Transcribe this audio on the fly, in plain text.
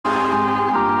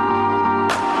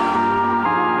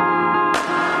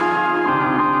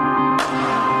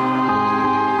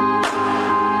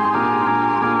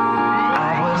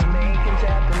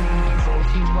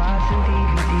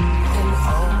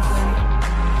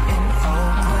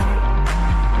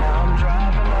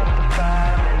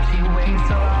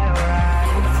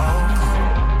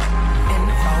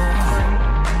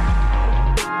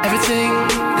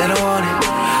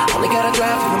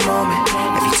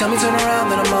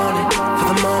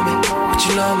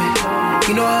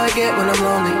know how I get when I'm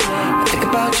lonely. I think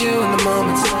about you in the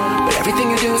moments, but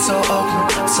everything you do is so Oakland,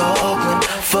 so Oakland.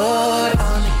 Foot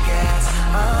on the gas,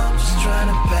 I'm just trying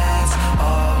to pass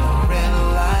all the red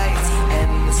lights and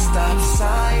the stop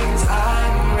signs.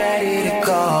 I'm ready to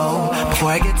go.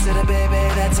 Before I get to the baby,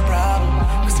 that's a problem,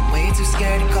 'cause I'm way too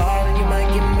scared to call, and you might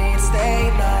get me to stay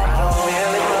night. Oh,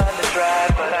 really fun to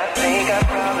drive, but I think I'd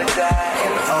probably die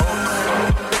in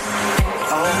Oakland, in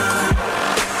Oakland.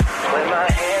 When my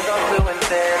hands are blue and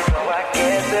thin, so I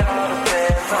guess it all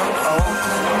depends on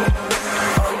Oakland,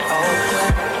 on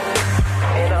Oakland.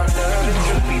 And I'm nervous,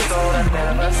 truth be told, I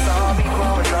never saw me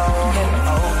growing old in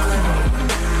Oakland,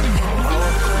 in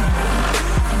Oakland.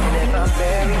 And if I'm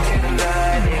married to the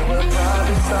night, it will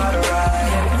probably start a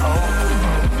ride in Oakland,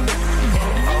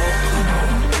 in Oakland,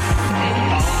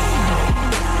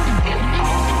 in Oakland, in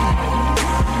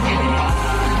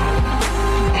Oakland,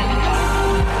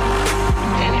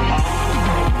 in Oakland.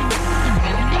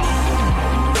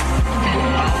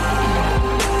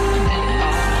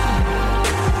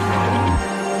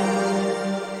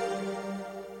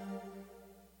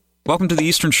 Welcome to the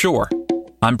Eastern Shore.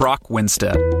 I'm Brock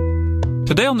Winstead.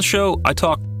 Today on the show, I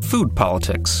talk food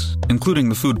politics, including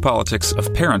the food politics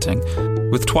of parenting,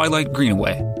 with Twilight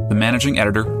Greenaway, the managing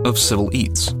editor of Civil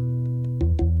Eats.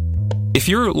 If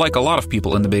you're like a lot of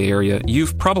people in the Bay Area,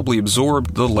 you've probably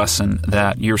absorbed the lesson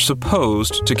that you're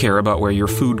supposed to care about where your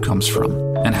food comes from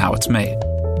and how it's made.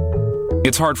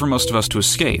 It's hard for most of us to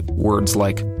escape words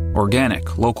like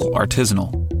organic, local,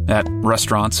 artisanal, at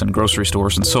restaurants and grocery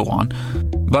stores and so on.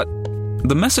 But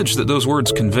the message that those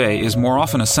words convey is more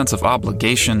often a sense of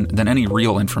obligation than any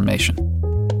real information.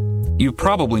 You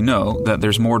probably know that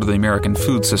there's more to the American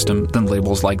food system than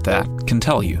labels like that can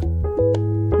tell you.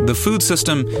 The food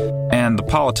system and the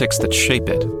politics that shape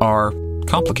it are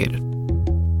complicated.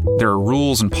 There are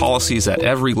rules and policies at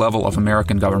every level of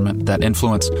American government that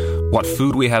influence what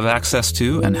food we have access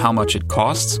to and how much it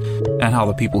costs, and how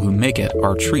the people who make it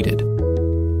are treated.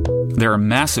 There are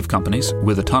massive companies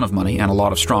with a ton of money and a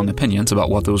lot of strong opinions about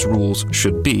what those rules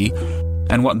should be,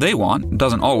 and what they want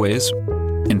doesn't always,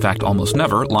 in fact almost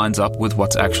never, lines up with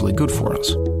what's actually good for us.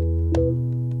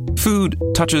 Food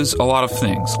touches a lot of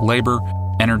things: labor,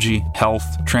 energy, health,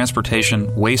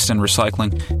 transportation, waste and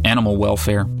recycling, animal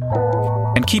welfare.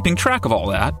 And keeping track of all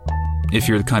that, if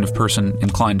you're the kind of person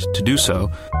inclined to do so,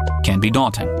 can be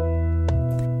daunting.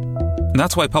 And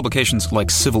that's why publications like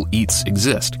Civil Eats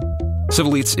exist.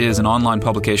 Civil Eats is an online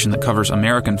publication that covers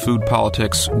American food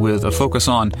politics with a focus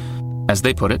on, as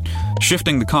they put it,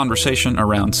 shifting the conversation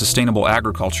around sustainable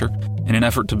agriculture in an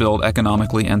effort to build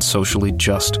economically and socially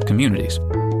just communities.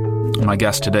 My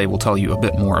guest today will tell you a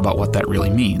bit more about what that really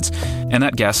means, and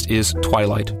that guest is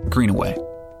Twilight Greenaway.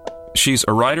 She's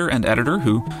a writer and editor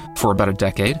who, for about a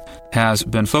decade, has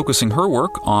been focusing her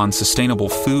work on sustainable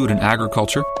food and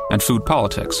agriculture and food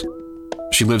politics.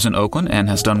 She lives in Oakland and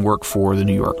has done work for the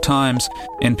New York Times,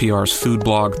 NPR's food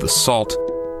blog The Salt,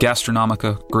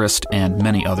 Gastronomica, Grist, and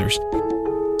many others.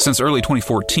 Since early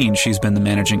 2014, she's been the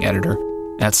managing editor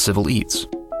at Civil Eats.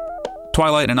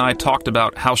 Twilight and I talked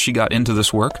about how she got into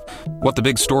this work, what the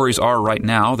big stories are right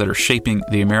now that are shaping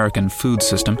the American food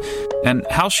system, and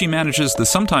how she manages the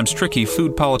sometimes tricky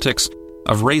food politics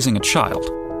of raising a child.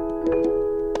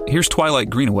 Here's Twilight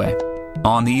Greenaway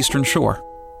on the Eastern Shore.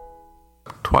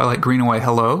 Twilight Greenaway,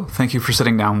 hello. Thank you for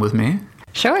sitting down with me.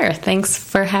 Sure. Thanks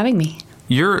for having me.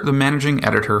 You're the managing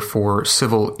editor for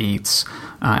Civil Eats,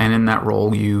 and in that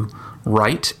role you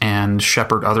write and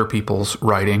shepherd other people's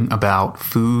writing about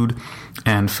food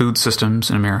and food systems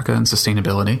in America and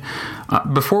sustainability.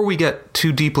 Before we get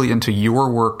too deeply into your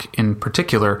work in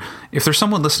particular, if there's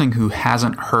someone listening who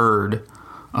hasn't heard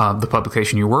of the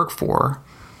publication you work for,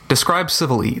 describe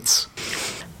Civil Eats.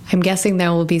 I'm guessing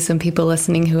there will be some people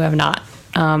listening who have not.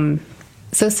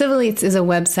 So Civil Eats is a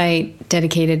website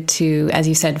dedicated to, as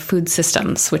you said, food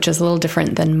systems, which is a little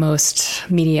different than most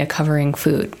media covering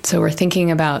food. So we're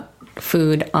thinking about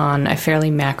food on a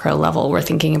fairly macro level. We're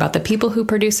thinking about the people who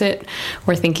produce it.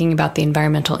 We're thinking about the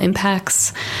environmental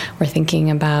impacts. We're thinking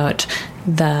about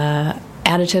the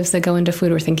additives that go into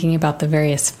food. We're thinking about the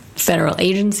various federal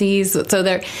agencies. So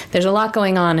there's a lot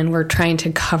going on, and we're trying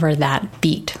to cover that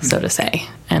beat, so to say.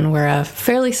 And we're a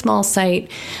fairly small site,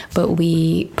 but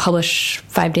we publish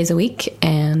 5 days a week,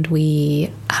 and we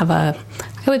have I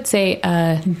would say,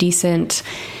 a decent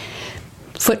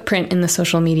footprint in the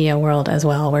social media world as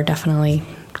well. We're definitely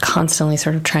constantly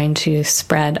sort of trying to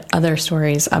spread other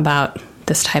stories about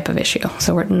this type of issue.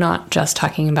 So we're not just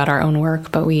talking about our own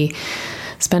work, but we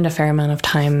spend a fair amount of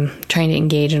time trying to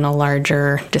engage in a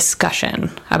larger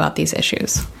discussion about these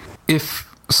issues. If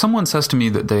someone says to me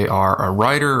that they are a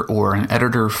writer or an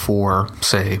editor for,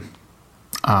 say,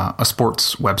 a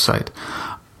sports website,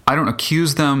 I don't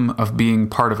accuse them of being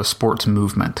part of a sports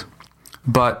movement.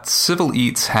 But Civil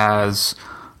Eats has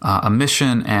a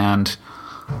mission and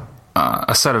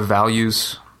a set of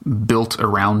values built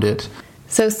around it.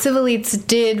 So Civil Eats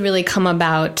did really come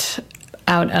about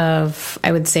out of,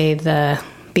 I would say, the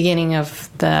beginning of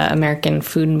the American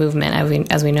food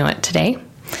movement as we know it today.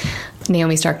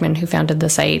 Naomi Starkman, who founded the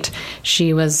site,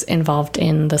 she was involved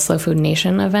in the Slow Food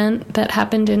Nation event that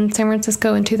happened in San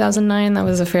Francisco in 2009. That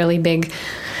was a fairly big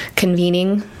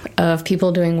convening of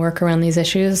people doing work around these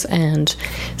issues. And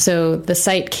so the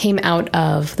site came out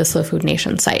of the Slow Food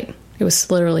Nation site. It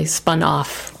was literally spun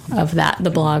off of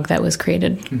the blog that was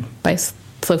created by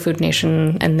Slow Food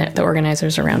Nation and the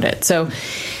organizers around it. So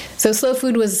Slow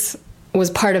Food was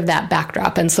part of that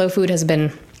backdrop, and Slow Food has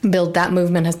been that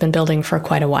movement has been building for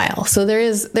quite a while. So there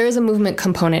is a movement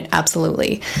component,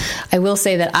 absolutely. I will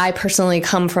say that I personally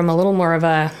come from a little more of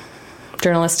a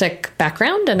journalistic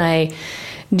background, and I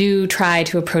do try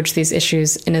to approach these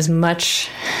issues in as much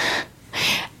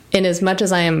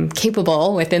as I am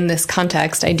capable within this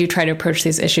context. I do try to approach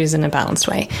these issues in a balanced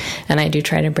way, and I do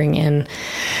try to bring in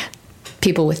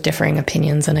people with differing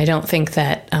opinions. And I don't think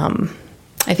that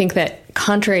I think that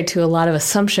contrary to a lot of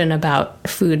assumption about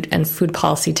food and food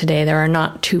policy today, there are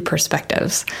not two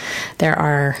perspectives. There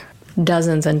are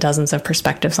dozens and dozens of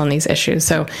perspectives on these issues.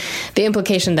 So the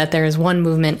implication that there is one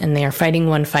movement and they are fighting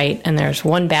one fight and there's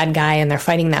one bad guy and they're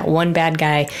fighting that one bad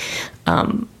guy,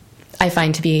 I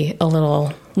find to be a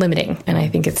little limiting. And I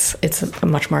think it's a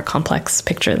much more complex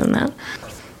picture than that.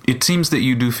 It seems that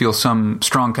you do feel some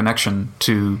strong connection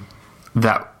to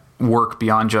that work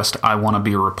beyond just, I want to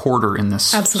be a reporter in this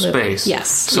space. Yes.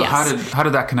 So yes. How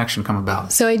did that connection come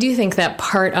about? So I do think that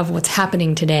part of what's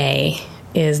happening today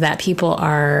is that people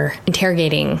are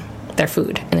interrogating their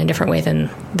food in a different way than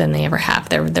they ever have.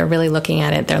 They're really looking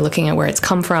at it. They're looking at where it's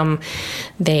come from.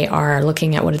 They are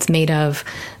looking at what it's made of.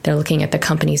 They're looking at the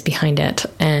companies behind it.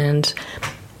 And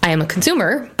I am a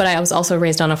consumer, but I was also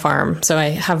raised on a farm. So I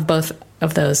have both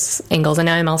of those angles. And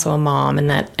now I'm also a mom, and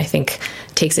that, I think,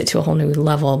 takes it to a whole new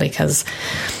level because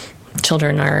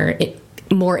children are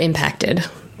more impacted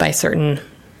by certain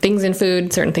things in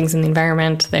food, certain things in the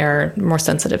environment. They're more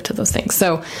sensitive to those things.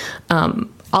 So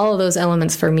all of those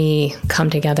elements for me come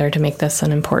together to make this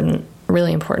an important,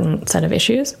 really important set of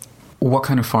issues. What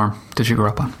kind of farm did you grow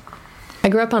up on? I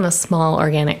grew up on a small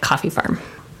organic coffee farm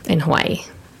in Hawaii.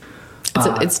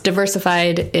 It's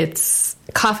diversified. It's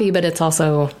coffee, but it's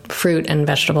also fruit and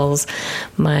vegetables.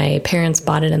 My parents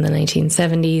bought it in the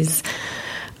 1970s.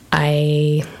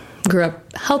 I grew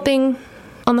up helping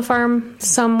on the farm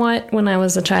somewhat when I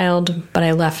was a child, but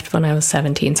I left when I was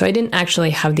 17. So I didn't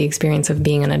actually have the experience of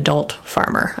being an adult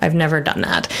farmer. I've never done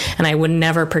that. And I would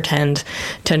never pretend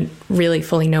to really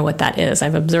fully know what that is.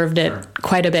 I've observed it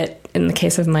quite a bit in the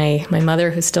case of my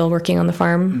mother, who's still working on the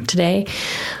farm today.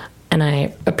 And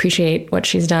I appreciate what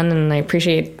she's done, and I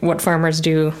appreciate what farmers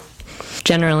do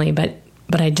generally, but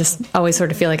I just always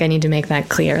sort of feel like I need to make that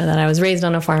clear, that I was raised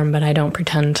on a farm, but I don't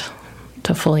pretend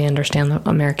to fully understand the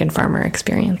American farmer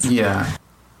experience. Yeah.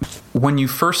 When you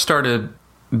first started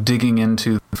digging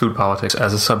into food politics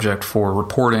as a subject for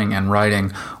reporting and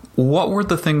writing, what were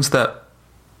the things that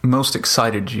most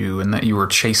excited you and that you were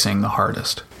chasing the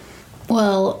hardest?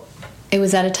 Well, it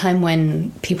was at a time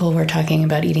when people were talking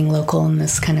about eating local in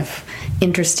this kind of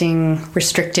interesting,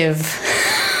 restrictive,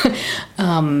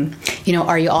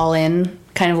 are you all in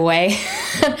kind of way?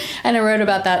 And I wrote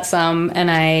about that some, and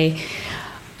I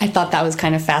thought that was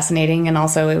kind of fascinating, and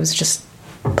also it was just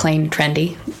plain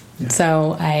trendy. Yeah.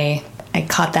 So I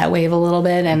caught that wave a little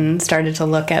bit and started to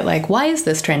look at, like, why is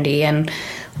this trendy, and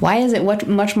why is it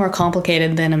much more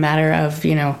complicated than a matter of,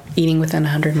 eating within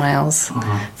 100 miles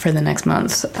for the next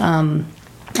month. I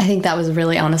think that was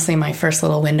really, honestly, my first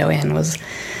little window in, was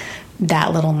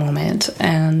that little moment.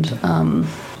 And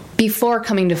before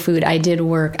coming to food, I did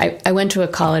work. I went to a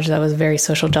college that was very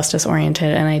social justice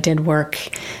oriented, and I did work.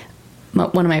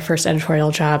 One of my first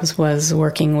editorial jobs was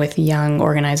working with young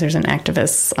organizers and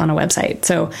activists on a website.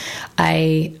 So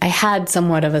I had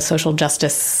somewhat of a social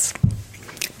justice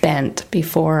bent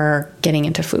before getting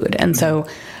into food. And so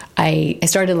I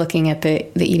started looking at the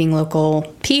eating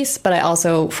local piece, but I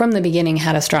also, from the beginning,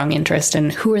 had a strong interest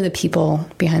in who are the people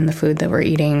behind the food that we're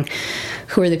eating,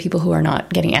 who are the people who are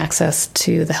not getting access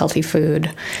to the healthy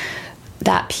food.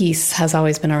 That piece has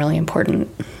always been a really important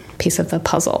piece of the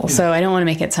puzzle. Yeah. So I don't want to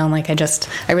make it sound like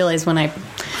I realized when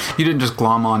You didn't just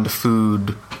glom onto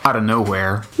food out of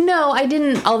nowhere. No, I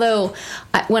didn't. Although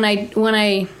when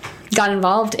I got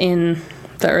involved in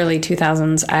the early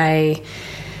 2000s,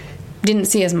 didn't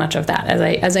see as much of that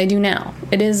as I do now.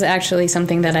 It is actually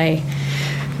something that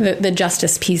the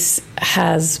justice piece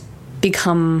has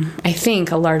become, I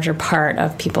think, a larger part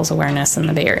of people's awareness in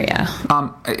the Bay Area.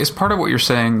 Is part of what you're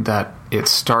saying that it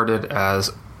started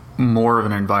as more of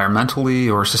an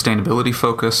environmentally or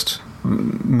sustainability-focused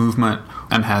movement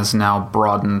and has now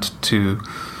broadened to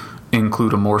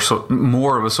include a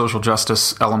more of a social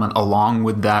justice element along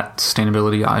with that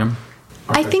sustainability item?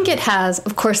 I think it has.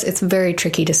 Of course, it's very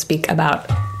tricky to speak about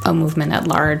a movement at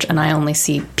large, and I only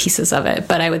see pieces of it.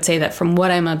 But I would say that from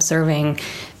what I'm observing,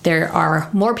 there are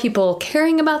more people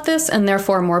caring about this, and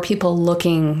therefore more people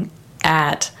looking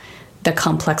at the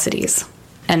complexities.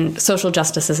 And social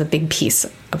justice is a big piece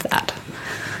of that.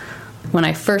 When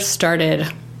I first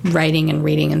started writing and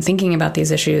reading and thinking about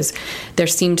these issues, there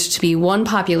seemed to be one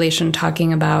population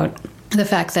talking about the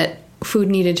fact that food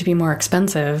needed to be more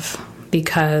expensive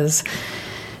because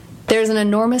there's an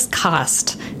enormous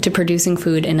cost to producing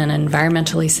food in an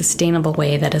environmentally sustainable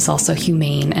way that is also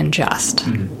humane and just.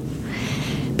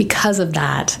 Mm-hmm. Because of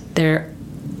that, there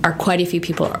are quite a few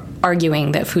people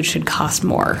arguing that food should cost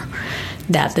more,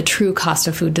 that the true cost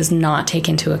of food does not take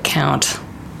into account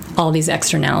all these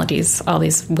externalities, all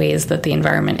these ways that the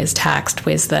environment is taxed,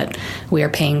 ways that we are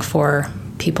paying for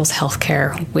people's health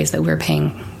care, ways that we're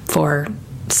paying for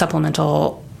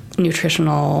supplemental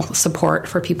nutritional support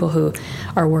for people who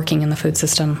are working in the food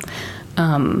system.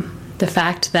 The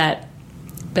fact that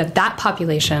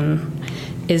population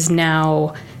is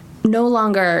now no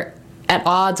longer at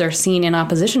odds or seen in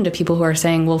opposition to people who are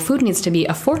saying, well, food needs to be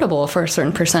affordable for a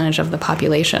certain percentage of the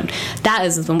population. That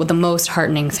is the most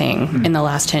heartening thing in the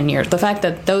last 10 years. The fact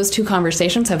that those two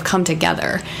conversations have come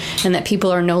together and that people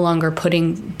are no longer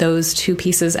putting those two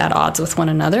pieces at odds with one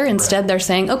another. Instead, they're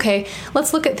saying, okay,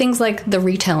 let's look at things like the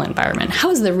retail environment. How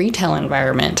is the retail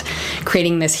environment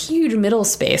creating this huge middle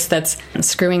space that's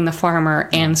screwing the farmer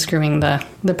and screwing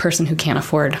the person who can't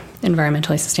afford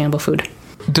environmentally sustainable food?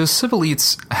 Does Civil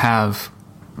Eats have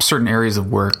certain areas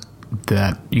of work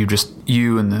that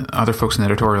you and the other folks in the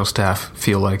editorial staff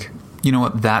feel like, you know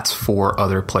what, that's for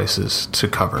other places to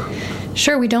cover?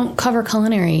 Sure, we don't cover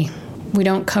culinary. We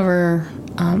don't cover...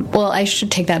 well, I should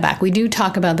take that back. We do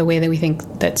talk about the way that we think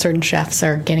that certain chefs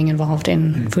are getting involved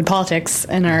in food politics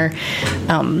and are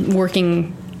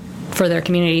working for their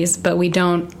communities, but we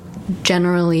don't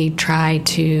generally try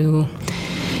to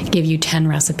give you 10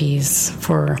 recipes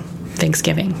for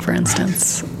Thanksgiving, for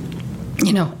instance.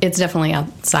 You know, it's definitely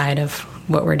outside of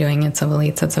what we're doing at Civil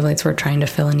Eats. At Civil Eats, we're trying to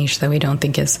fill a niche that we don't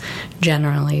think is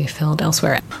generally filled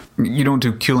elsewhere. You don't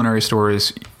do culinary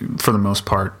stories for the most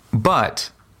part, but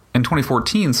in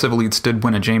 2014, Civil Eats did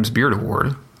win a James Beard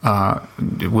Award.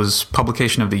 It was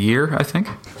Publication of the Year, I think.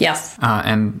 Yes.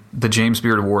 And the James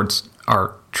Beard Awards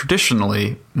are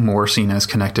traditionally more seen as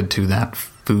connected to that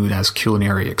food as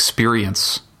culinary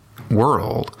experience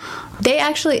world. They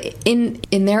actually,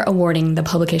 in their awarding the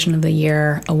Publication of the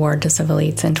Year award to Civil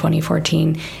Eats in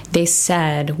 2014, they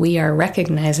said, we are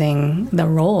recognizing the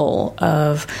role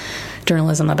of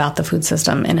journalism about the food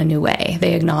system in a new way.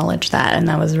 They acknowledged that, and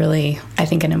that was really, I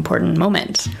think, an important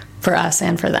moment for us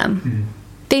and for them. Mm-hmm.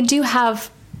 They do have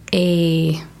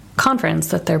a conference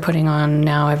that they're putting on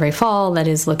now every fall that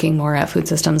is looking more at food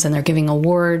systems, and they're giving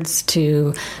awards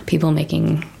to people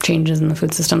making changes in the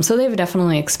food system. So they've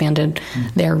definitely expanded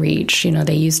their reach. You know,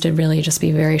 they used to really just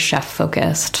be very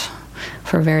chef-focused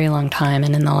for a very long time,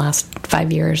 and in the last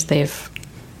 5 years, they've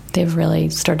really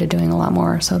started doing a lot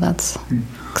more. So that's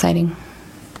exciting.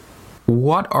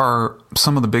 What are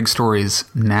some of the big stories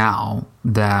now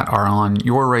that are on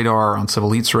your radar, on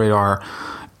Civil Eats' radar,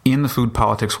 in the food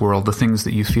politics world, the things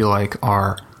that you feel like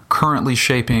are currently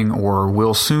shaping or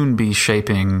will soon be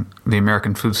shaping the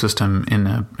American food system in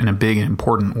a big and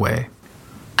important way?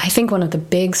 I think one of the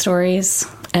big stories,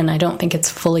 and I don't think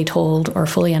it's fully told or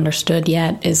fully understood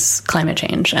yet, is climate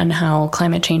change and how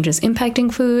climate change is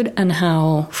impacting food and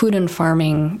how food and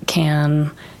farming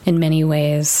can, in many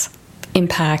ways,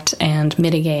 impact and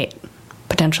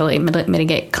potentially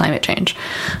mitigate climate change.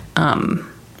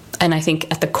 And I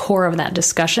think at the core of that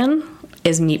discussion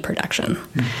is meat production.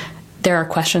 There are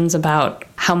questions about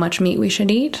how much meat we should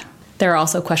eat. There are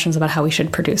also questions about how we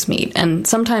should produce meat. And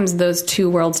sometimes those two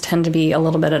worlds tend to be a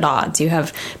little bit at odds. You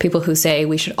have people who say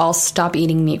we should all stop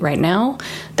eating meat right now.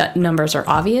 That numbers are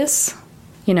obvious.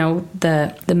 You know,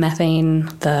 the methane,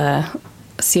 the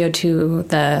CO2,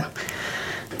 the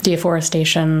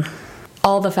deforestation,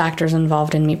 all the factors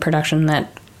involved in meat production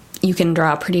that you can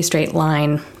draw a pretty straight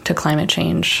line to climate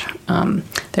change. There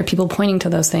are people pointing to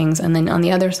those things. And then on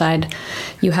the other side,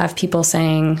 you have people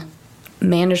saying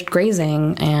managed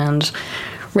grazing and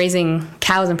raising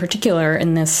cows in particular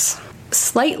in this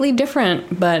slightly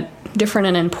different, but different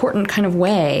in an important kind of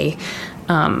way,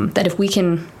 that if we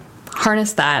can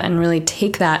harness that and really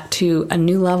take that to a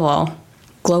new level,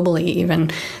 globally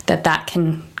even, that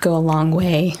can go a long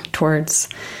way towards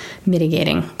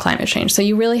mitigating climate change. So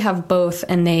you really have both,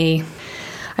 and I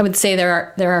would say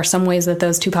there are some ways that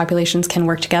those two populations can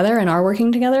work together and are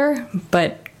working together,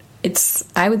 but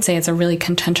I would say it's a really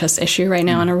contentious issue right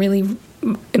now and a really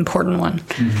important one.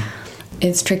 Mm-hmm.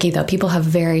 It's tricky, though. People have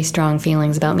very strong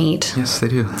feelings about meat. Yes, they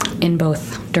do. In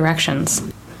both directions.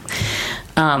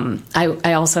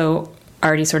 I also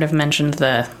already sort of mentioned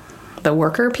the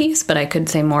worker piece, but I could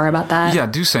say more about that. Yeah,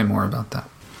 do say more about that.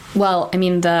 Well, I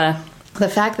mean, the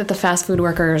fact that the fast food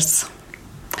workers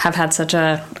have had such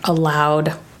a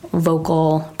loud,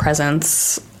 vocal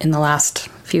presence in the last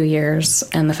few years,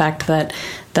 and the fact that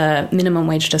the minimum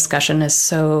wage discussion is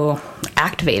so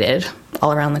activated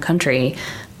all around the country,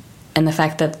 and the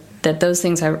fact that those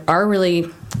things are really,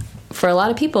 for a lot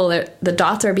of people, the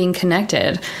dots are being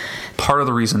connected. Part of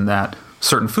the reason that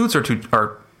certain foods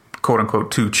are quote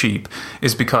unquote too cheap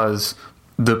is because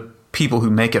the people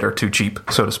who make it are too cheap,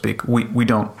 so to speak. We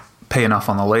don't pay enough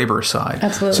on the labor side.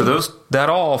 Absolutely. So that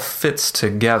all fits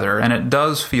together, and it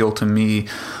does feel to me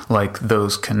like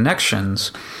those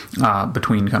connections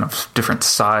between kind of different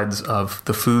sides of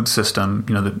the food system,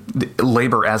 the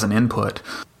labor as an input,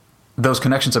 those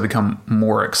connections have become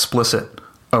more explicit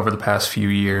over the past few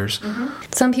years. Mm-hmm.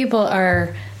 Some people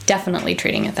are definitely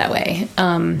treating it that way.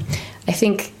 I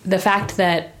think the fact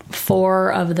that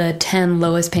 4 of the 10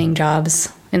 lowest paying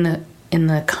jobs in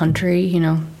the country,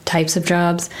 types of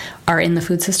jobs, are in the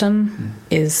food system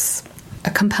is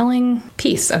a compelling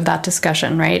piece of that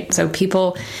discussion, right? So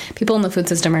people in the food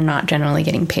system are not generally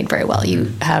getting paid very well.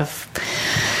 You have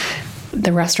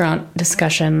the restaurant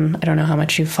discussion. I don't know how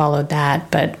much you've followed that,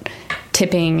 but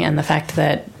tipping and the fact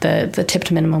that the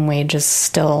tipped minimum wage is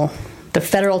still, the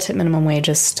federal tip minimum wage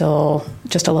is still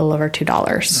just a little over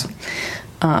 $2.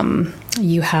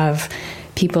 You have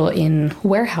people in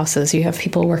warehouses. You have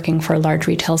people working for large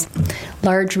retailers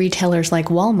like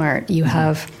Walmart. You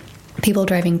have people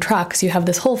driving trucks. You have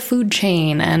this whole food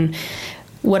chain. And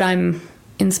what I'm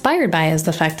inspired by is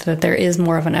the fact that there is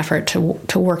more of an effort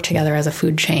to work together as a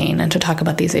food chain and to talk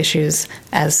about these issues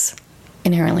as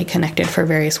inherently connected for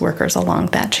various workers along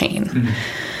that chain. Mm-hmm.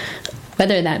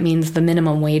 Whether that means the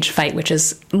minimum wage fight, which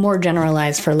is more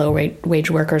generalized for low wage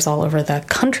workers all over the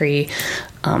country.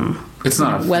 It's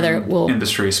not whether it will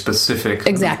industry specific.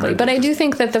 Exactly. But I do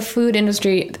think that the food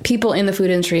industry, people in the food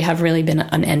industry have really been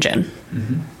an engine.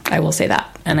 Mm-hmm. I will say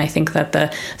that. And I think that the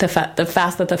fact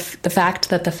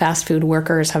that the fast food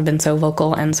workers have been so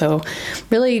vocal and so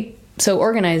really so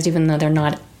organized, even though they're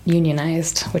not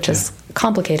unionized, which is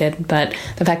complicated, but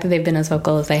the fact that they've been as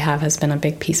vocal as they have has been a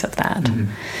big piece of that.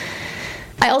 Mm-hmm.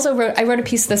 I wrote a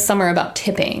piece this summer about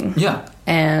tipping. Yeah.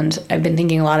 And I've been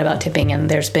thinking a lot about tipping, and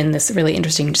there's been this really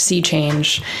interesting sea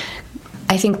change.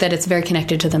 I think that it's very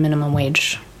connected to the minimum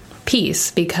wage piece,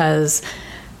 because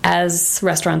as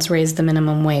restaurants raise the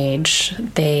minimum wage,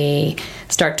 they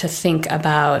start to think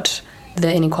about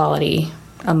the inequality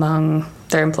among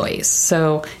their employees.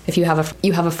 So if you have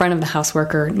a front of the house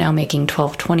worker now making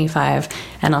 $12.25,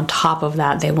 and on top of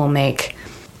that they will make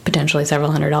potentially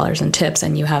several $100s in tips,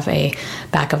 and you have a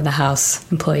back of the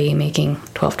house employee making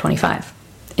 $12.25.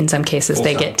 In some cases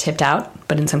they get tipped out,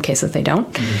 but in some cases they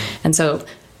don't. Mm-hmm. And so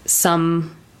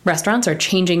some restaurants are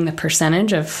changing the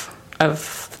percentage of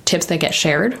tips that get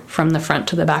shared from the front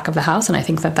to the back of the house, and I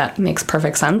think that makes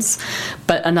perfect sense.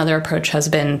 But another approach has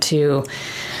been to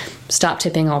stop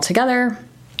tipping altogether,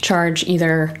 charge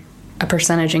either a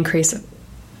percentage increase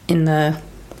in the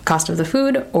cost of the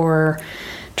food, or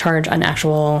charge an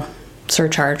actual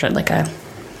surcharge at like a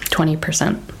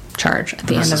 20% charge at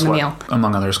the end of the meal.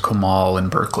 Among others, Kamal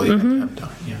and Berkeley have done.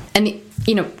 Yeah. And,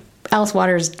 Alice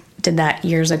Waters did that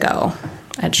years ago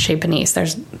at Chez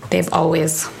Panisse. They've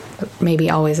always, maybe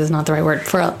always is not the right word,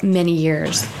 for many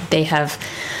years,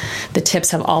 the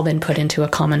tips have all been put into a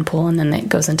common pool, and then it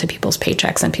goes into people's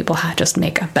paychecks, and people just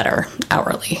make a better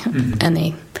hourly. Mm-hmm.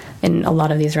 And in a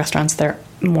lot of these restaurants, they're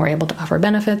more able to offer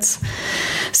benefits.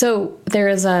 So there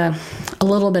is a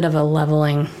little bit of a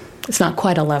leveling. It's not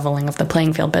quite a leveling of the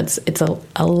playing field, but it's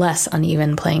a less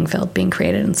uneven playing field being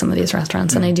created in some of these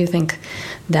restaurants. Mm-hmm. And I do think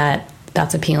that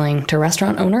that's appealing to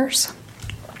restaurant owners.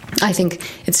 I think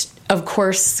it's, of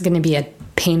course, going to be a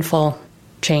painful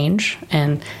change,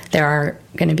 and there are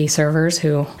going to be servers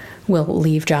who will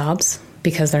leave jobs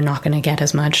because they're not going to get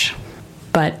as much.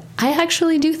 But I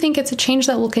actually do think it's a change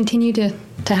that will continue to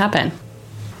happen.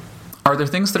 Are there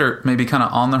things that are maybe kind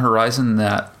of on the horizon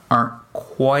that aren't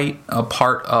quite a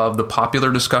part of the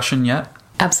popular discussion yet?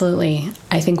 Absolutely.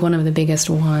 I think one of the biggest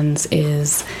ones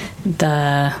is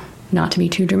not to be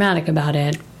too dramatic about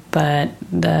it, but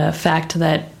the fact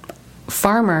that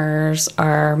farmers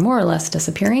are more or less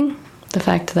disappearing. The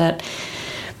fact that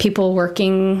people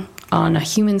working on a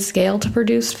human scale to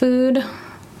produce food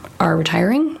are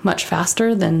retiring much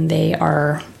faster than they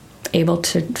are able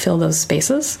to fill those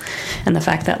spaces. And the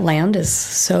fact that land is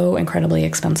so incredibly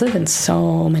expensive in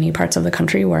so many parts of the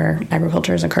country where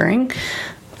agriculture is occurring.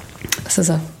 This is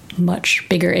a much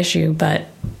bigger issue, but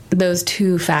those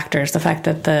two factors, the fact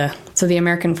that the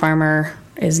American farmer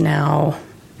is now,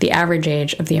 the average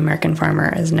age of the American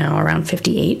farmer is now around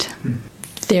 58.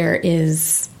 There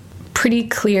is pretty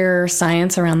clear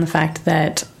science around the fact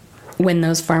that when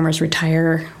those farmers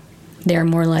retire, they're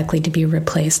more likely to be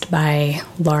replaced by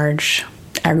large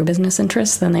agribusiness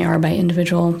interests than they are by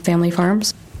individual family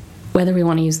farms. Whether we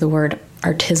want to use the word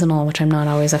artisanal, which I'm not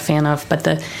always a fan of, but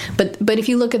if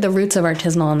you look at the roots of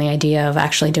artisanal and the idea of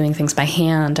actually doing things by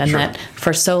hand, and that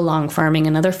for so long farming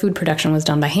and other food production was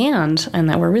done by hand, and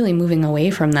that we're really moving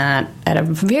away from that at a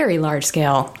very large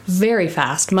scale, very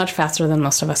fast, much faster than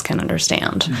most of us can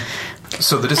understand.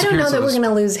 So the disappearance I don't know that we're going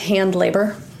to lose hand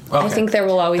labor. Okay. I think there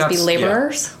will always be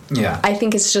laborers. Yeah. I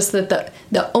think it's just that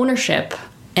the ownership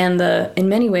and in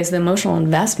many ways, the emotional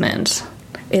investment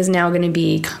is now going to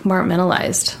be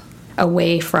compartmentalized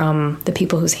away from the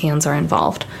people whose hands are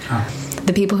involved.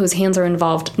 The people whose hands are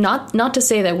involved, not to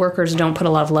say that workers don't put a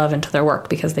lot of love into their work,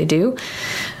 because they do.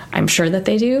 I'm sure that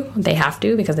they do. They have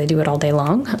to, because they do it all day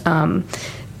long.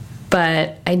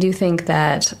 But I do think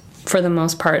that for the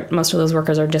most part, most of those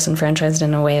workers are disenfranchised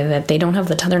in a way that they don't have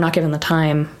they're not given the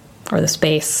time or the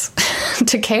space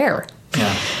to care.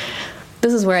 Yeah.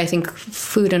 This is where I think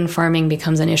food and farming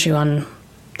becomes an issue on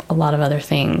a lot of other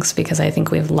things, because I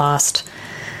think we've lost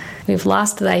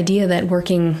the idea that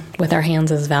working with our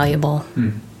hands is valuable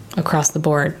across the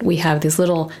board. We have these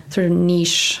little sort of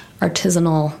niche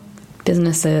artisanal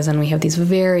businesses, and we have these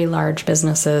very large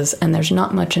businesses, and there's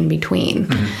not much in between.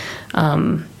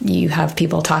 You have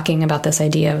people talking about this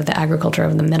idea of the agriculture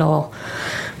of the middle,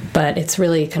 but it's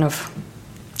really kind of,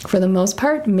 for the most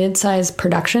part, mid-sized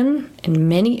production in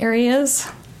many areas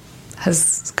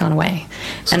has gone away.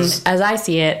 So and as I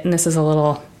see it, and this is a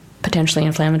little potentially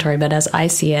inflammatory, but as I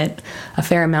see it, a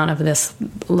fair amount of this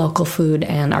local food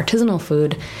and artisanal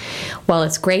food, while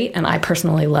it's great, and I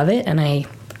personally love it, and I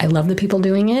love the people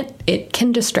doing it, it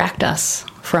can distract us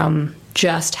from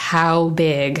just how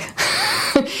big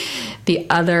the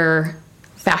other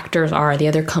factors are, the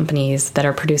other companies that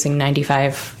are producing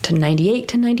 95 to 98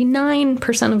 to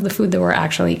 99% of the food that we're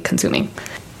actually consuming.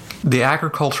 The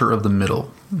agriculture of the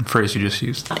middle, phrase you just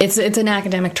used. It's an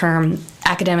academic term.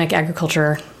 Academic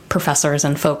agriculture professors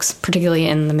and folks, particularly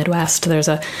in the Midwest, there's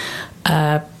a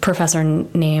professor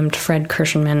named Fred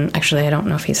Kirschenman. Actually, I don't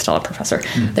know if he's still a professor.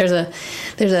 There's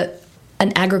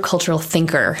an agricultural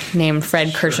thinker named Fred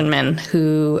Kirschenman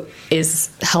who is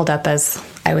held up as,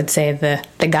 I would say,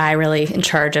 the guy really in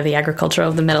charge of the agriculture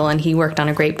of the middle, and he worked on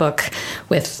a great book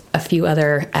with a few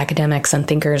other academics and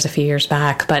thinkers a few years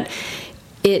back, but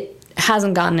it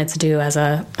hasn't gotten its due as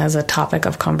a topic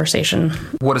of conversation.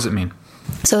 What does it mean?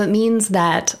 So it means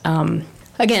that,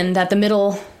 again, that the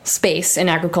middle space in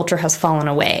agriculture has fallen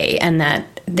away, and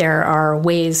that there are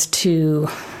ways to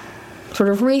sort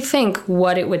of rethink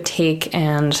what it would take,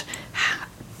 and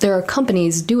there are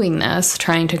companies doing this,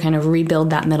 trying to kind of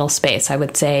rebuild that middle space. I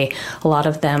would say a lot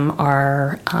of them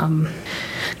are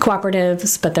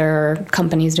cooperatives, but there are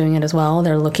companies doing it as well.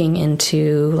 They're looking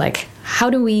into, like, how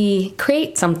do we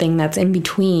create something that's in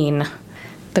between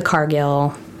the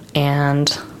Cargill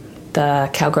and the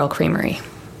Cowgirl Creamery.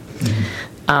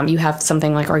 You have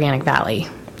something like Organic Valley.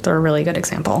 They're a really good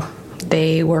example.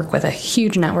 They work with a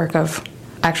huge network of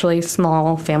actually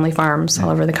small family farms all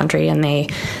over the country, and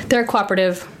they're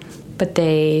cooperative, but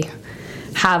they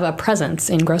have a presence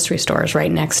in grocery stores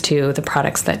right next to the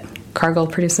products that Cargill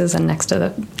produces, and next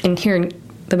to here in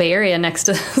the Bay Area, next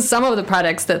to some of the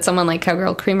products that someone like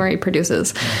Cowgirl Creamery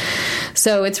produces.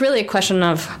 So it's really a question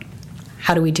of,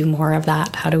 how do we do more of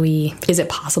that? Is it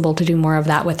possible to do more of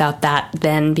that without that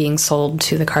then being sold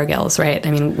to the Cargills, right? I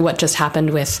mean, what just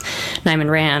happened with Nyman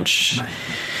Ranch? Right.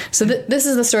 So this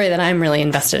is the story that I'm really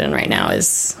invested in right now,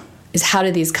 is how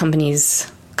do these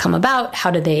companies come about?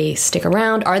 How do they stick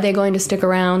around? Are they going to stick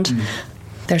around?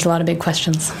 There's a lot of big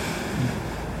questions.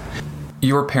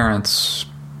 Your parents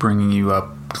bringing you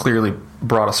up clearly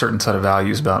brought a certain set of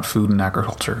values about food and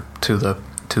agriculture to the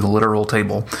literal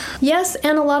table. Yes,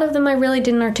 and a lot of them I really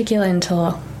didn't articulate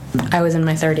until I was in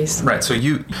my 30s. Right, so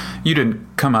you didn't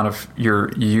come out of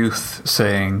your youth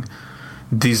saying,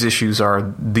 these issues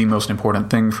are the most important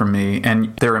thing for me,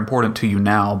 and they're important to you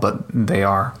now, but they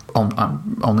are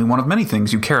only one of many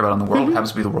things you care about in the world. It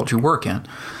happens to be the world you work in.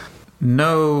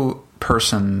 No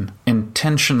person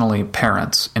intentionally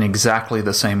parents in exactly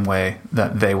the same way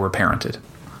that they were parented.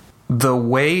 The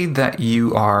way that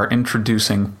you are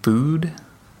introducing food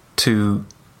to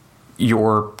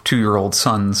your 2-year-old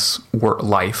son's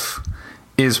life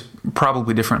is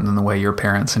probably different than the way your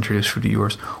parents introduced food to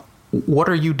yours. What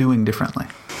are you doing differently?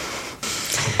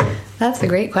 That's a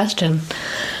great question.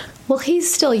 Well,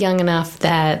 he's still young enough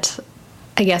that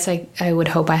I guess I would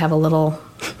hope I have a little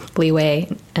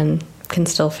leeway and can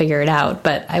still figure it out.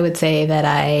 But I would say that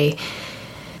I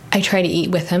try to eat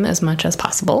with him as much as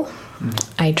possible.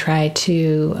 I try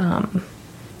to,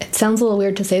 it sounds a little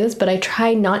weird to say this, but I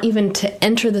try not even to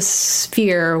enter the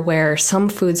sphere where some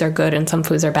foods are good and some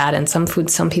foods are bad, and some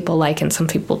foods some people like and some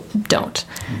people don't.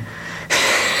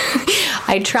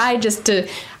 I try just to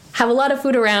have a lot of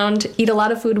food around, eat a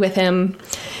lot of food with him,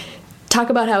 talk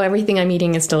about how everything I'm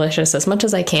eating is delicious as much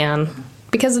as I can,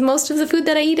 because most of the food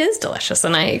that I eat is delicious,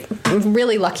 and I'm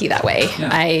really lucky that way. Yeah.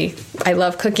 I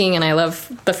love cooking, and I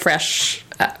love the fresh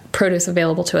produce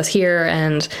available to us here,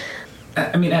 and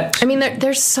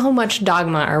there's so much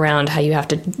dogma around how you have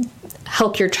to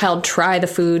help your child try the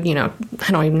food. You know,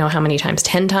 I don't even know how many times,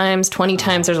 10 times, 20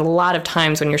 times. There's a lot of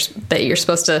times when you're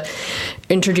supposed to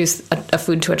introduce a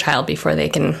food to a child before they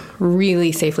can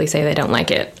really safely say they don't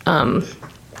like it. And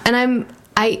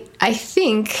I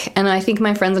think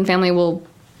my friends and family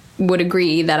would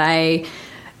agree that I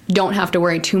don't have to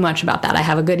worry too much about that. I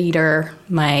have a good eater.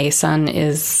 My son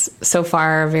is so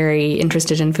far very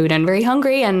interested in food and very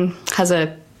hungry and has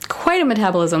quite a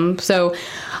metabolism. So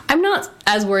I'm not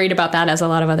as worried about that as a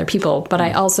lot of other people. But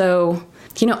I also,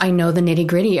 I know the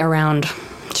nitty-gritty around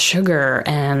sugar,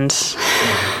 and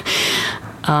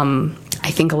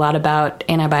I think a lot about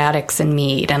antibiotics and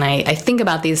meat. And I think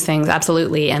about these things,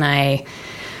 absolutely. And I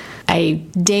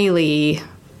daily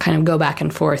kind of go back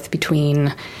and forth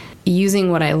between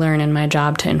using what I learn in my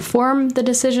job to inform the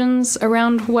decisions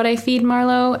around what I feed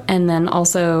Marlo, and then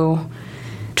also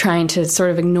trying to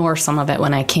sort of ignore some of it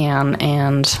when I can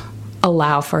and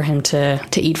allow for him to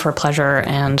eat for pleasure,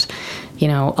 and,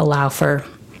 allow for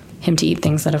him to eat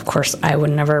things that, of course, I would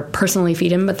never personally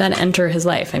feed him, but that enter his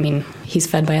life. I mean, he's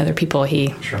fed by other people.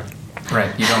 Sure.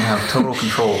 Right. You don't have total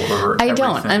control over everything. I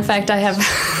don't. In fact, I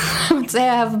would say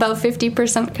I have about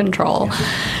 50% control.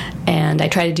 Yeah. And I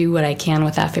try to do what I can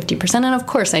with that 50%. And of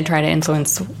course, I try to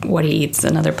influence what he eats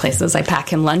in other places. I pack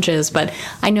him lunches, but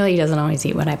I know he doesn't always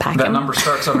eat what I pack him. That number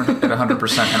starts at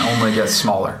 100% and only gets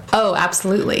smaller. Oh,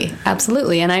 absolutely.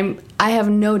 Absolutely. And I have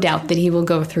no doubt that he will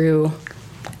go through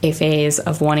a phase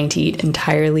of wanting to eat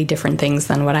entirely different things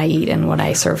than what I eat and what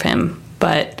I serve him.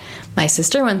 But my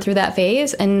sister went through that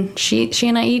phase, and she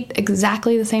and I eat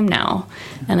exactly the same now.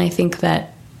 And I think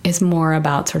that is more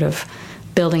about sort of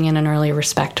building in an early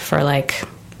respect for, like,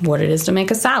 what it is to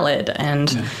make a salad, and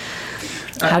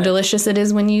how delicious it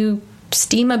is when you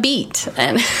steam a beet.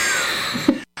 And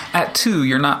at 2,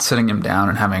 you're not sitting him down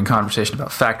and having a conversation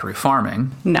about factory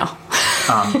farming. No.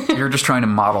 You're just trying to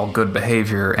model good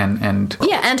behavior and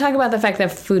talk about the fact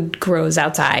that food grows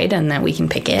outside and that we can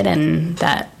pick it, and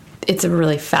that it's a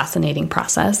really fascinating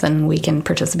process and we can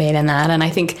participate in that. And I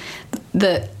think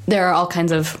there are all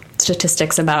kinds of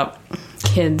statistics about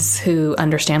kids who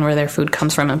understand where their food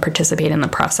comes from and participate in the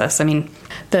process. I mean,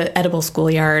 the Edible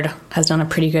Schoolyard has done a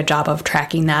pretty good job of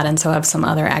tracking that, and so have some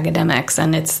other academics,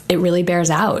 and it really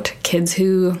bears out. Kids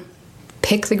who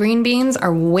pick the green beans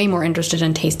are way more interested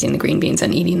in tasting the green beans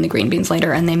and eating the green beans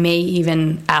later, and they may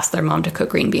even ask their mom to cook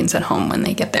green beans at home when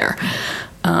they get there.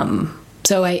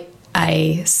 So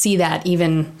I see that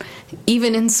even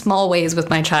in small ways with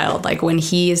my child. Like when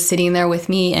he is sitting there with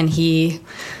me and he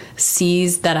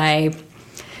sees that I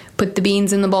put the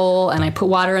beans in the bowl and I put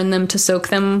water in them to soak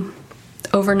them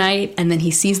overnight, and then he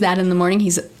sees that in the morning,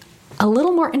 he's a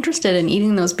little more interested in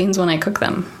eating those beans when I cook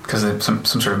them. Because some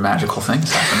sort of magical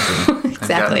things happen to them.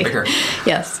 Exactly.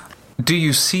 Yes. Do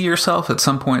you see yourself at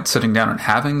some point sitting down and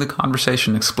having the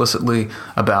conversation explicitly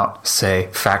about, say,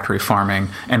 factory farming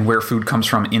and where food comes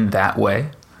from in that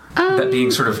way? That being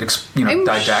sort of,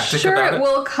 didactic sure about it? It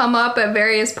will come up at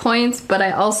various points, but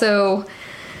I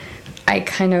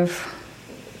kind of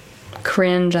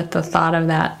cringe at the thought of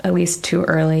that, at least too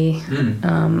early.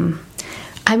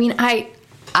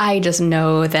 I just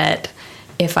know that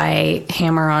if I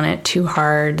hammer on it too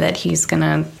hard, that he's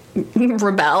gonna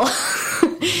rebel.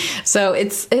 So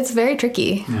it's very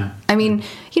tricky. Yeah. I mean,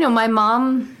 my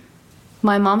mom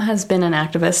has been an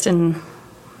activist in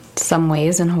some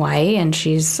ways in Hawaii, and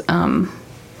she's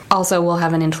also will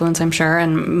have an influence, I'm sure.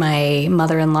 And my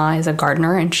mother-in-law is a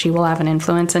gardener, and she will have an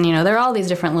influence. And, there are all these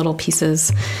different little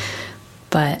pieces,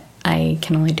 but I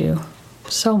can only do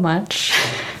so much.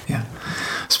 Yeah.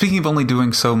 Speaking of only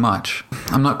doing so much,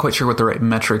 I'm not quite sure what the right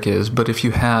metric is, but if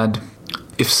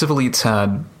Civil Eats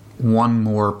had one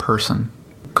more person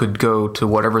could go to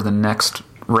whatever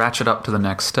ratchet up to the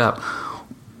next step,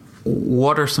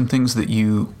 what are some things that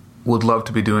you would love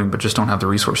to be doing but just don't have the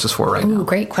resources for right now?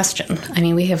 Great question. I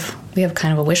mean, we have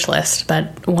kind of a wish list,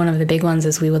 but one of the big ones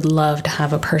is we would love to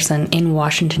have a person in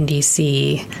Washington,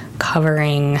 D.C.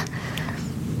 covering,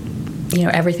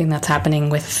 everything that's happening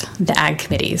with the ag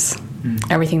committees,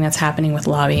 everything that's happening with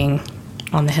lobbying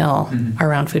on the Hill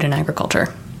around food and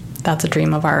agriculture. That's a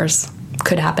dream of ours.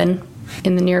 Could happen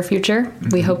in the near future.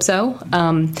 We hope so.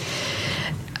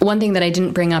 One thing that I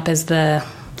didn't bring up is the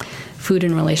food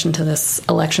in relation to this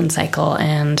election cycle,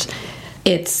 and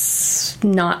it's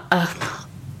not a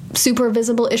super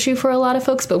visible issue for a lot of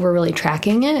folks, but we're really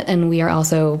tracking it, and we are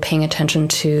also paying attention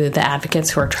to the advocates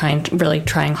who are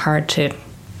trying hard to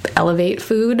elevate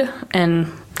food and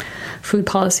food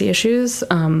policy issues.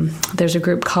 There's a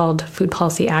group called Food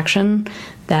Policy Action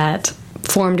that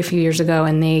formed a few years ago,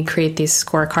 and they create these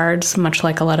scorecards, much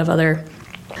like a lot of other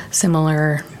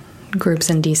similar groups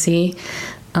in DC.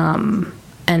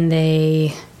 And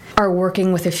they are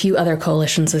working with a few other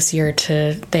coalitions this year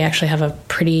they actually have a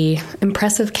pretty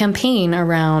impressive campaign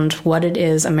around what it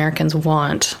is Americans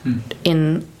want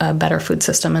in a better food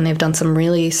system. And they've done some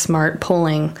really smart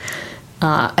polling.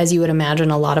 As you would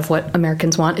imagine, a lot of what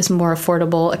Americans want is more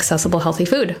affordable, accessible, healthy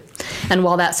food. And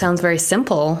while that sounds very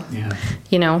simple,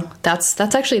 that's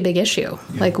actually a big issue.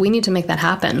 Yeah. Like, we need to make that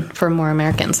happen for more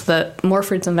Americans. The more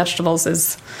fruits and vegetables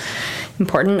is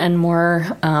important, and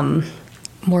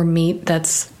more meat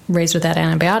that's raised without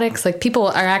antibiotics. Like, people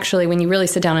are actually, when you really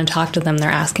sit down and talk to them, they're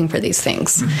asking for these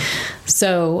things.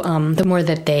 So the more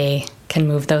that they can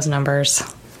move those numbers,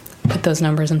 put those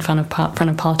numbers in front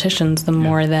of politicians, the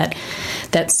more that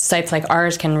sites like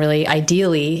ours can really,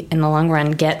 ideally, in the long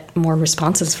run, get more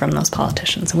responses from those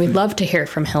politicians. And we'd love to hear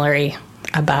from Hillary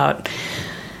about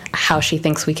how she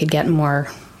thinks we could get more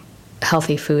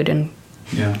healthy food in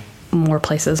more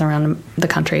places around the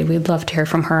country. We'd love to hear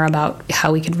from her about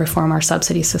how we could reform our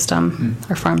subsidy system,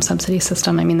 our farm subsidy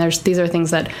system. I mean, these are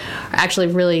things that are actually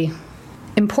really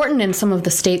important in some of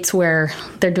the states where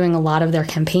they're doing a lot of their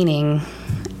campaigning,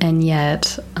 and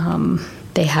yet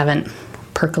they haven't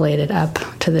percolated up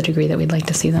to the degree that we'd like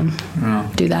to see them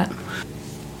do that.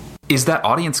 Is that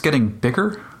audience getting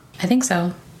bigger? I think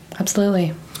so.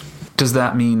 Absolutely. Does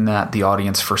that mean that the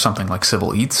audience for something like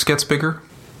Civil Eats gets bigger?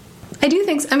 I do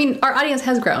think so. I mean, our audience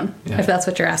has grown, if that's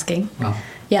what you're asking. Wow.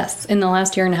 Yes. In the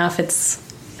last year and a half, it's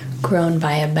grown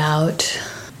by about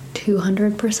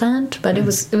 200%, but it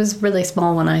was really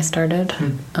small when I started.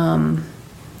 And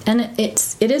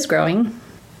it is growing.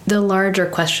 The larger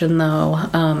question, though,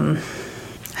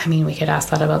 I mean, we could ask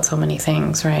that about so many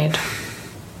things, right?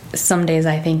 Some days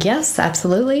I think, yes,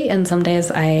 absolutely. And some days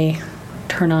I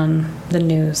turn on the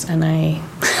news and I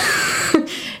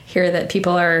hear that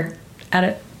people are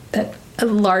that a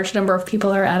large number of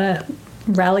people are at a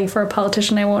rally for a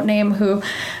politician I won't name, who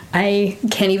I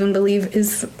can't even believe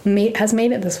has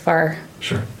made it this far.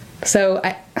 Sure. So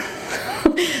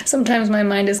sometimes my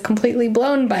mind is completely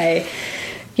blown by,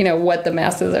 what the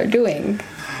masses are doing.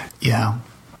 Yeah.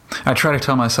 I try to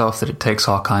tell myself that it takes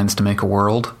all kinds to make a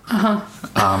world. And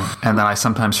then I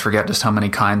sometimes forget just how many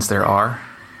kinds there are.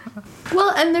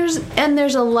 Well, and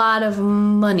there's a lot of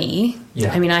money.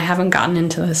 Yeah. I mean, I haven't gotten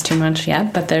into this too much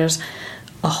yet, but there's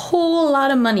a whole lot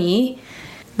of money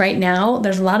right now.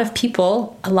 There's a lot of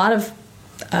people, a lot of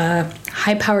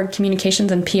high-powered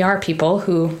communications and PR people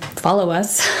who follow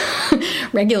us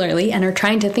regularly and are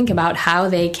trying to think about how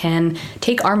they can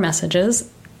take our messages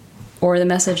or the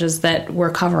messages that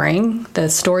we're covering, the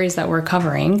stories that we're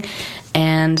covering,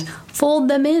 and fold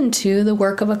them into the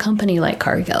work of a company like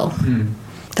Cargill.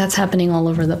 That's happening all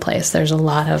over the place. There's a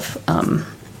lot of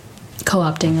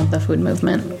co-opting of the food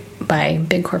movement by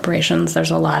big corporations.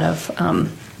 There's a lot of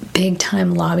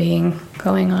big-time lobbying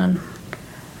going on.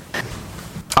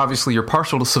 Obviously, you're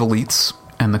partial to Civil Eats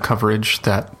and the coverage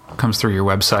that comes through your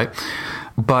website.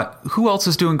 But who else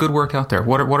is doing good work out there?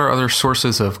 What are other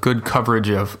sources of good coverage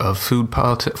of food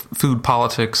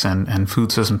politics and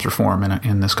food systems reform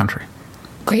in this country?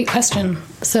 Great question.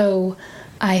 So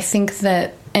I think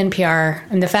that NPR,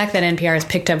 and the fact that NPR has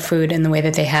picked up food in the way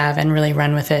that they have and really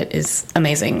run with it is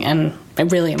amazing and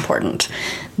really important.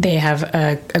 They have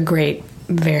a great,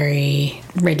 very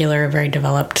regular, very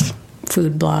developed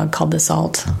food blog called The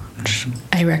Salt, which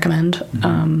I recommend.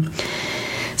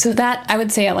 So that, I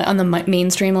would say, on the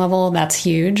mainstream level, that's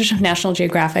huge. National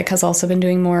Geographic has also been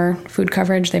doing more food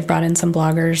coverage. They've brought in some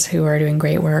bloggers who are doing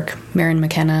great work. Marin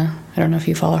McKenna, I don't know if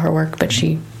you follow her work, but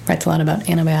she writes a lot about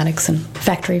antibiotics and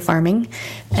factory farming,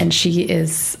 and she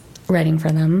is writing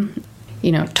for them.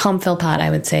 You know, Tom Philpott, I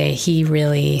would say, he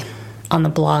really, on the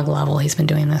blog level, he's been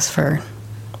doing this for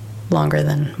longer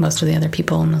than most of the other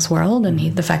people in this world,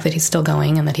 and the fact that he's still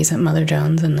going and that he's at Mother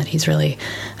Jones and that he's really,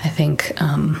 I think,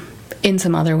 in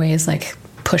some other ways, like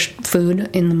pushed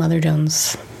food in the Mother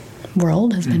Jones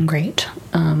world has been great.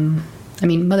 I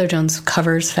mean, Mother Jones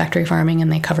covers factory farming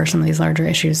and they cover some of these larger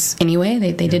issues anyway.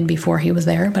 They did before he was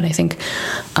there, but I think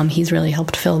he's really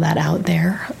helped fill that out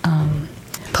there.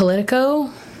 Politico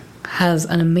has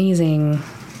an amazing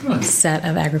set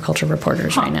of agriculture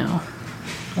reporters right now.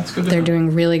 That's good. They're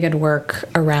doing really good work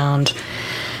around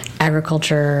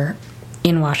agriculture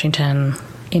in Washington,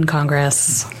 in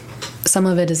Congress. Some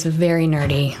of it is very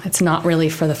nerdy. It's not really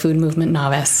for the food movement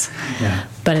novice,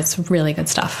 but it's really good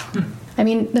stuff. I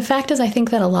mean, the fact is, I think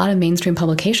that a lot of mainstream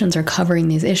publications are covering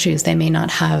these issues. They may not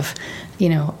have, you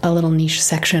know, a little niche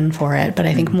section for it, but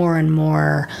I think more and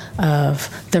more of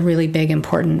the really big,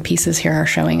 important pieces here are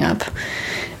showing up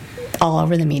all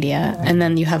over the media. And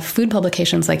then you have food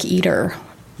publications like Eater.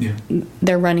 Yeah.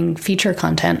 They're running feature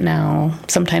content now.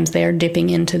 Sometimes they're dipping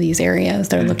into these areas.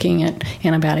 They're looking at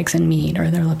antibiotics in meat,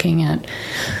 or they're looking at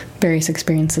various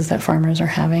experiences that farmers are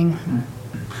having.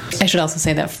 I should also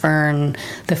say that Fern,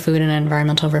 the Food and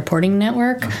Environmental Reporting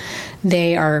Network,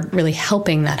 they are really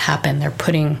helping that happen. They're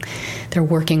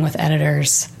working with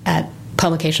editors at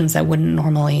publications that wouldn't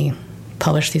normally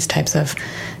publish these types of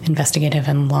investigative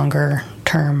and longer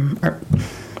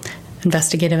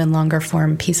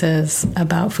form pieces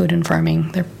about food and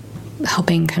farming. They're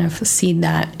helping kind of seed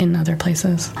that in other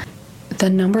places. The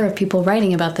number of people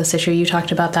writing about this issue, you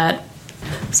talked about that.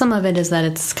 Some of it is that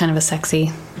it's kind of a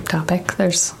sexy topic.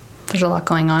 There's a lot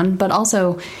going on, but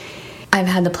also I've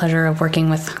had the pleasure of working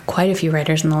with quite a few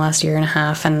writers in the last year and a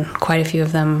half, and quite a few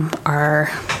of them are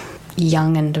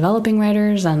young and developing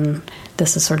writers, and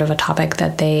this is sort of a topic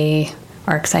that they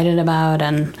are excited about.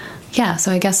 And yeah,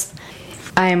 so I guess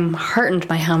I'm heartened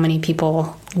by how many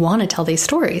people want to tell these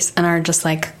stories and are just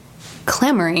like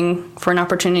clamoring for an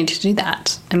opportunity to do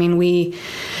that. I mean, we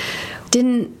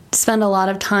didn't spend a lot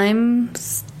of time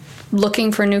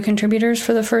looking for new contributors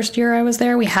for the first year I was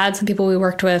there. We had some people we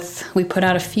worked with. We put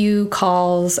out a few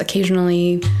calls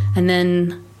occasionally. And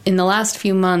then in the last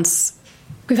few months,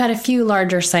 we've had a few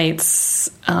larger sites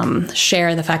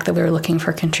share the fact that we were looking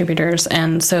for contributors.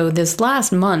 And so this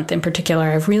last month in particular,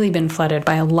 I've really been flooded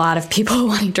by a lot of people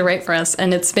wanting to write for us.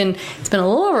 And it's been a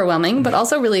little overwhelming, but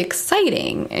also really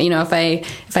exciting. You know, if I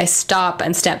stop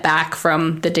and step back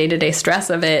from the day-to-day stress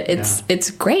of it,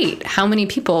 it's great how many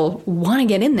people want to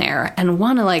get in there and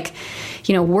want to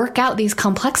work out these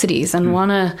complexities and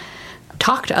want to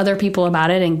talk to other people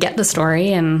about it and get the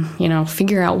story and,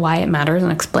 figure out why it matters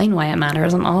and explain why it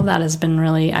matters. And all of that has been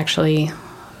really actually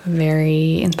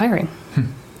very inspiring.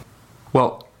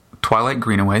 Well, Twilight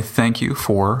Greenaway, thank you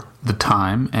for the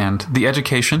time and the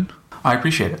education. I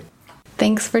appreciate it.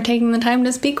 Thanks for taking the time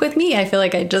to speak with me. I feel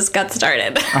like I just got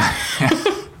started.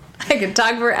 I could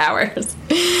talk for hours.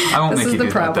 I won't make you do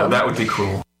that. That would be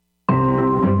cruel.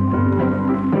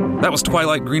 That was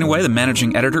Twilight Greenaway, the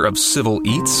managing editor of Civil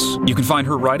Eats. You can find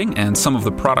her writing and some of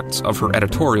the products of her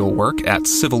editorial work at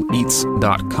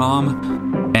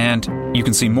civileats.com, and you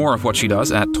can see more of what she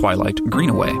does at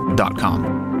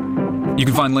twilightgreenaway.com. You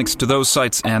can find links to those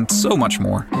sites and so much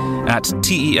more at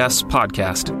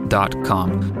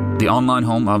tespodcast.com, the online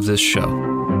home of this show.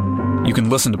 You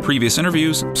can listen to previous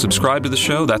interviews, subscribe to the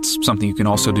show. That's something you can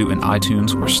also do in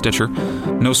iTunes or Stitcher.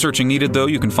 No searching needed, though.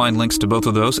 You can find links to both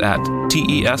of those at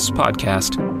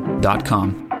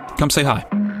tespodcast.com. Come say hi.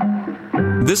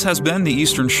 This has been The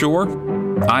Eastern Shore.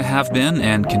 I have been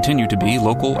and continue to be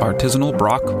local artisanal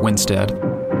Brock Winstead.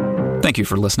 Thank you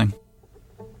for listening.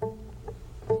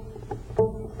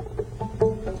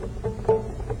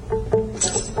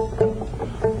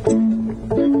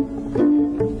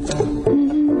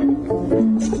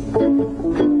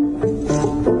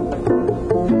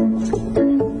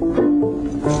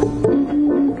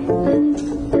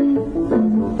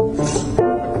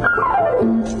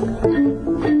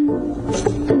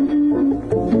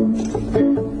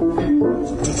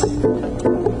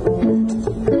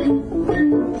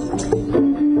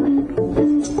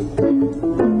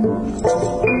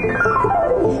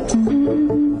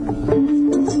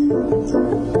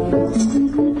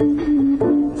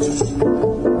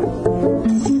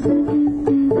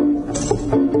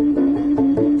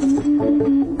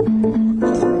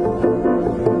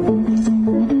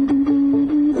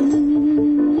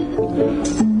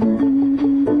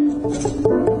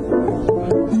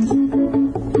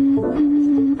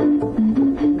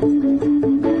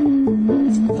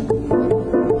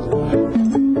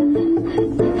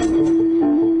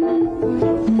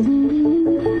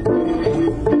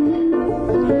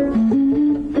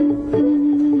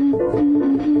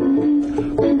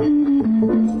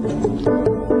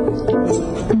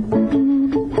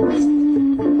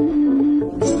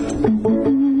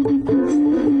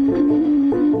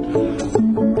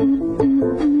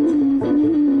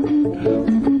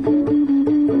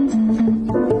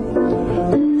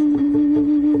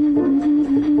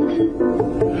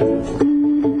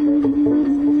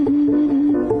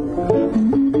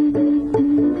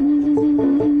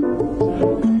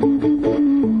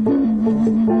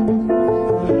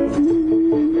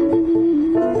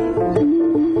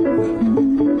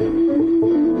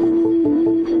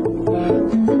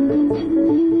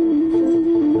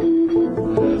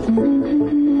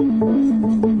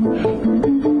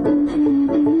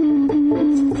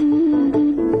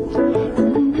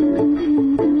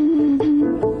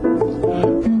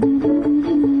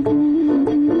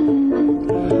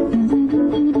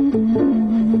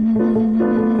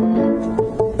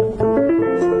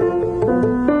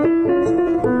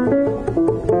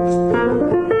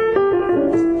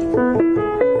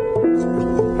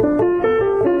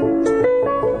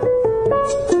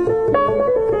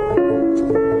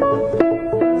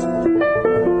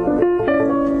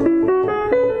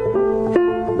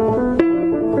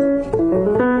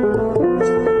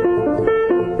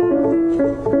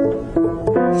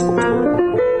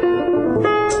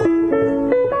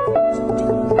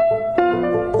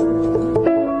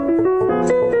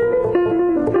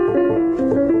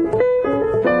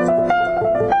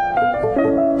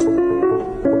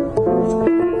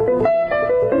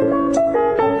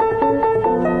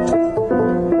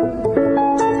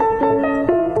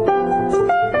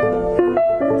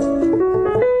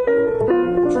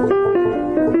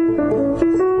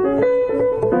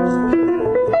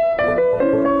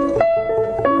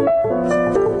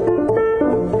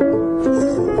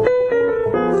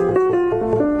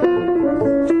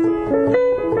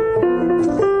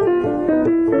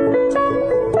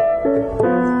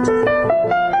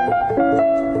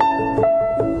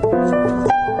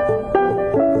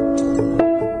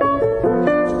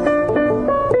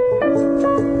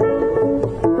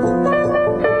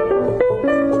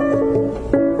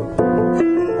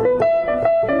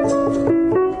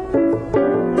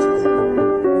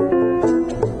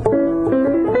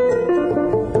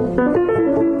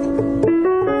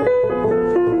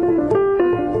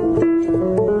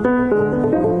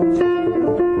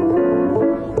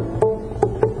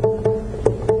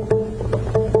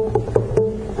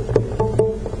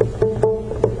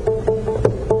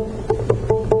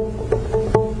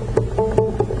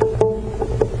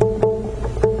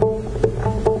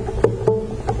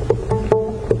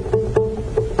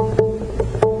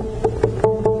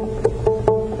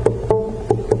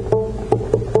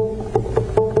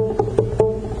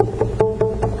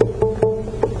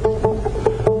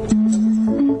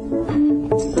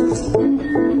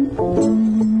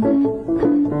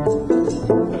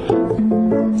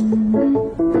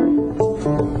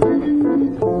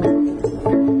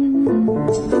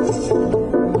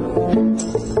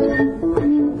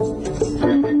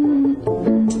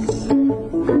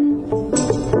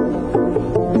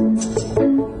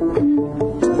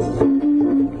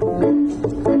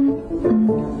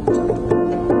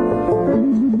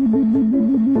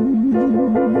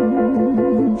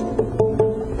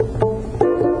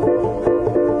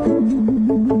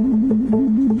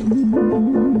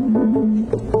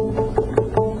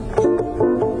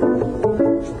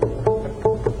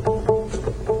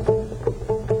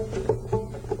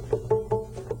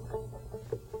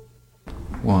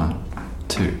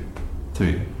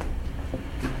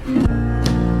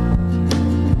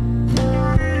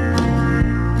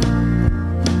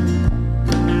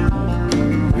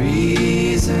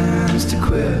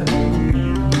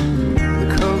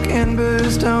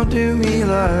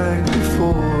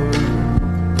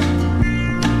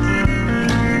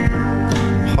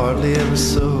 hardly ever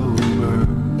sober.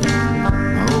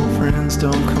 My old friends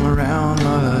don't come around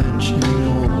much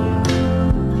anymore.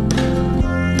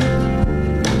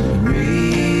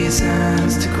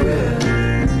 Reasons to quit.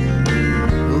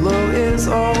 The low is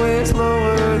always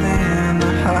lower than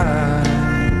the high.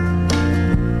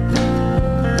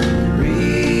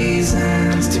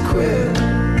 Reasons to quit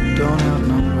don't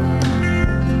outnumber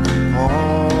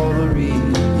all the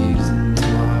reasons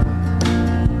why.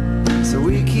 So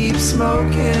we keep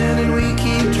smoking and we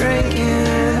keep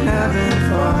drinking, having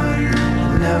fun,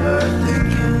 never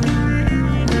thinking,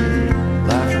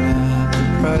 laughing at the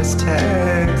price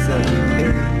tags that we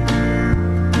pay.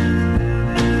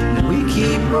 And we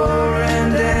keep roaring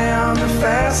down the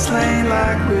fast lane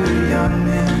like we're young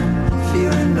men,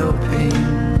 feeling no pain.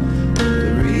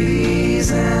 The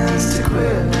reasons to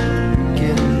quit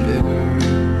getting bigger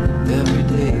every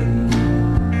day.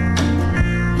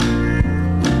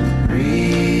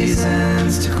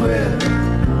 Reasons to quit.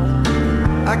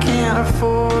 I can't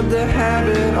afford the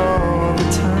habit all the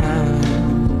time.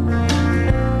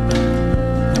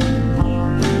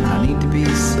 I need to be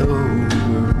sober.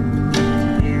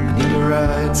 I need to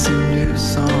write some new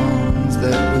songs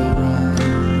that will rhyme.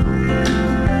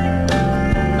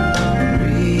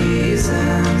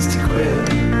 Reasons to quit.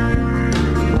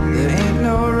 There ain't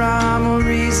no rhyme or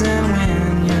reason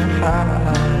when you're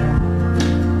high.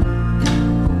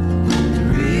 The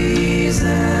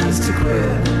reasons to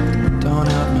quit don't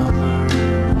outnumber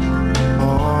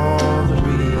all the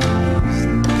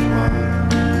reasons why.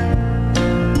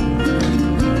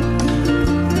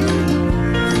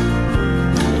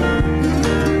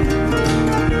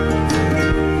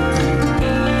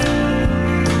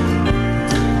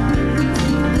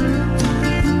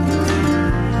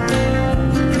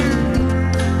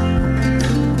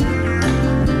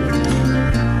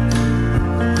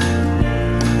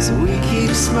 So we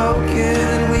keep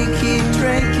smoking, we keep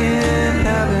drinking,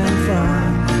 having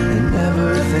fun and never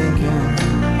thinking,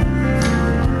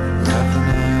 laughing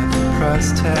at the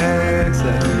price tags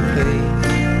that we pay.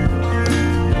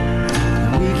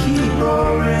 And we keep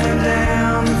roaring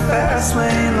down the fast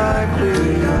lane like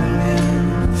we're young men,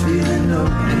 feeling no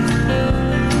pain.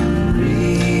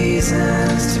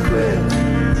 Reasons to quit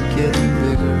getting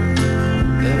bigger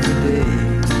every day.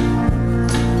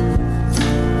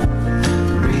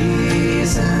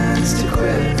 Reasons to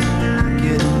quit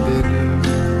getting bigger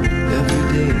every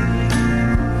day.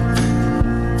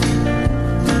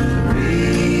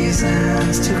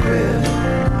 Reasons to quit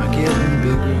are getting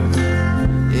bigger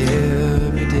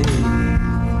every day.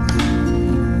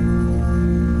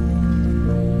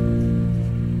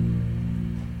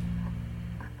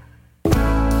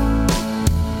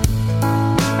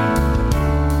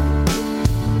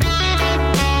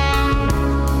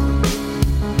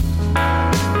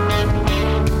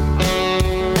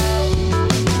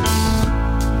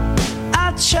 I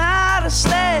try to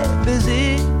stay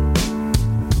busy.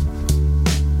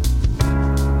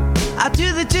 I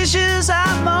do the dishes, I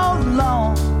mow the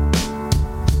lawn.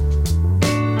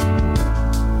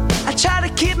 I try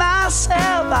to keep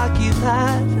myself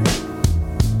occupied,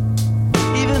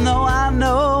 even though I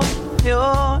know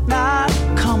you're not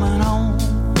coming home.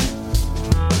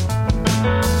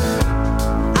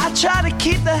 I try to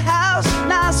keep the house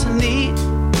nice and neat.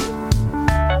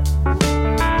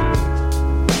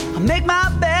 I make my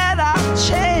bed, I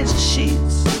change the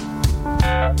sheets.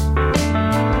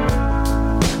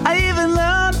 I even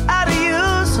learned how to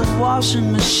use a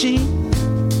washing machine.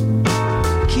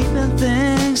 Keeping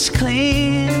things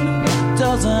clean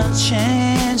doesn't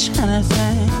change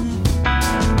anything.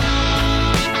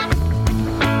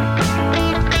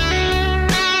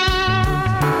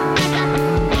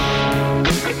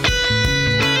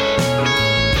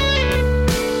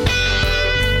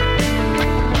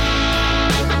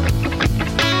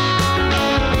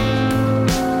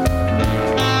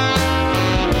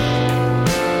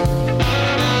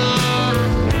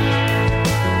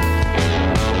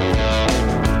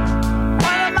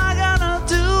 What am I gonna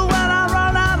do when I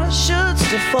run out of shirts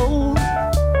to fold?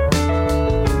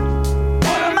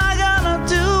 What am I gonna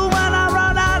do when I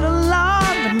run out of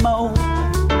lawn to mow?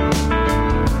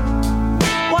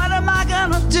 What am I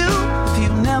gonna do if you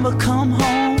never come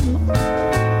home?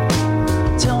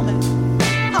 Tell me,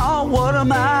 oh, what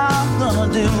am I gonna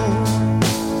do?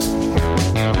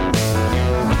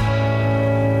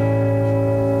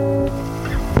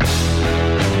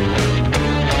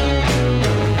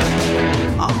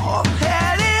 Oh,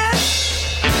 Eddie,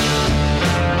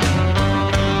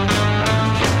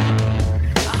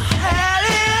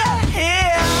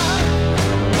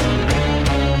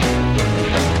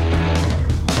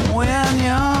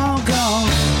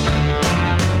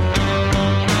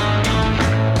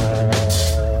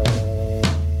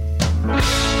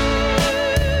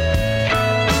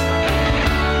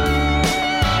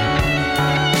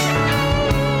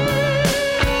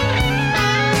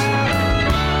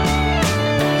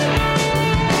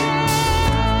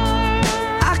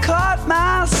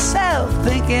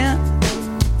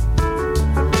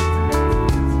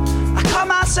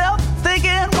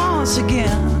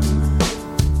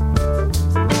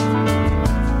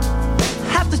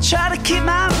 Try to keep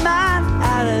my mind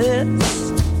out of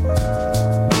this.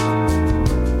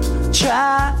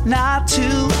 Try not to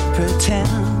pretend.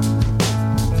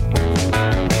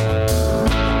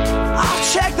 I'll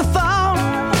check the phone.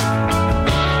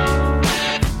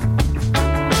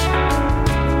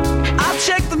 I'll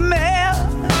check the mail.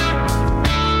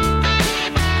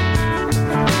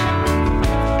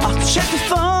 I'll check the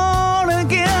phone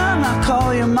again. I'll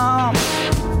call your mom.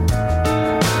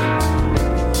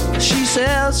 She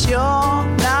says you're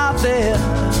not there,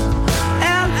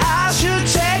 and I should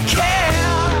take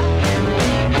care.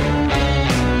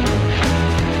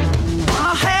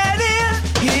 I had it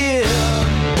here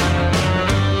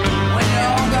when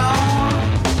you're gone.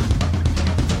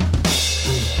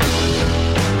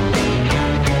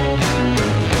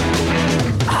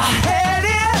 I had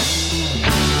it.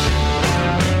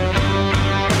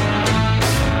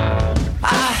 I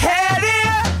had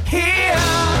it here.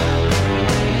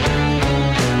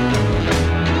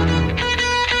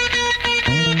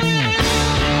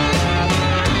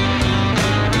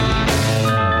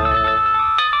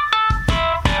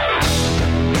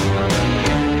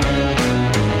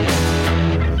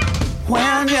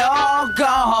 When you're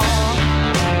gone.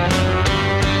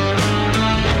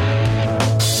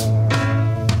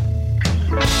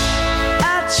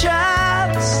 I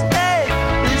try to stay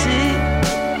busy.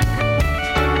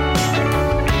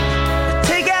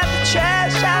 Take out the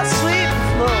trash, I sweep the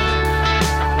floor.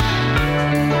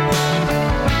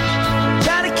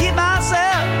 Try to keep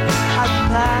myself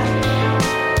occupied,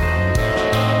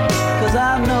 'cause I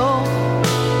know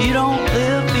you don't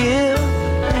live here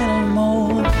anymore.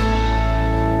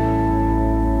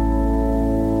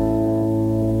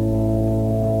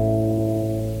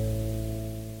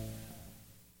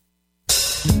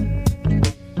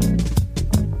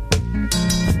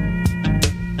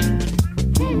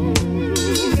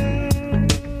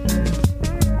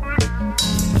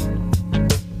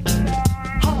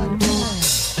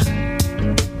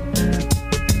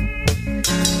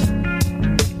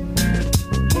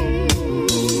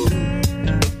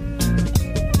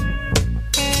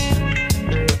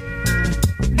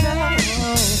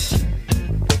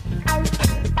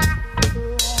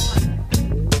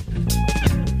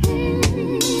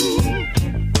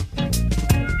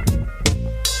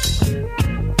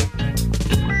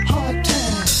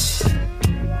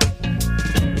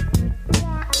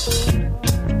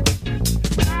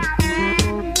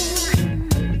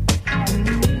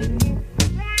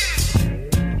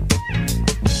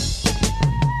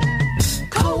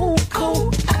 Cold,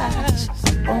 cold eyes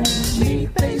on me,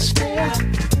 they stare.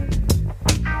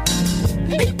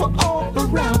 People all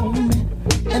around me,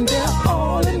 and they're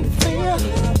all in fear.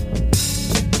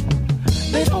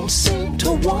 They don't seem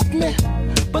to want me,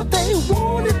 but they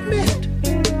won't admit.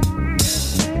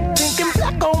 Thinking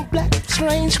black on black,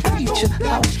 strange creature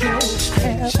out here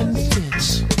having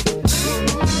fits.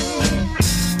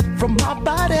 From my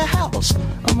body house,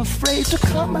 I'm afraid to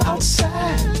come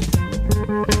outside.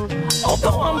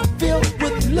 Although I'm filled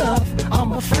with love,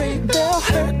 I'm afraid they'll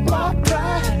hurt my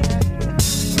pride.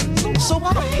 So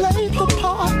I play the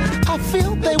part I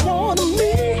feel they want of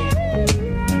me,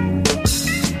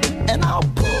 and I'll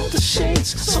pull the shades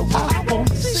so I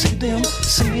won't see them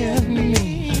seeing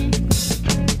me.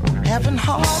 Having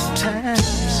hard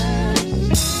times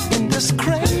in this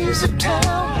crazy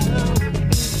town.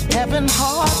 Having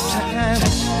hard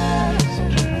times.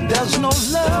 There's no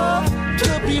love to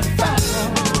be found.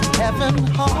 Having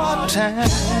hard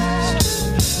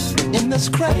times in this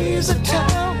crazy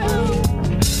town.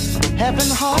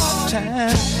 Having hard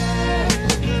times.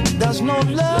 There's no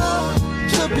love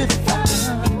to be found.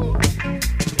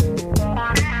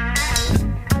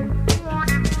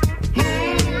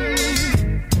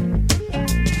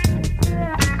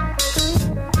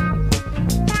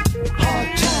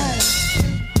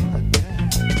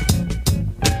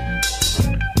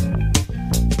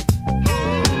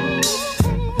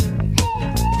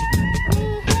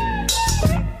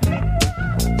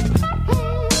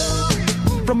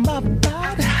 From my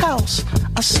body house,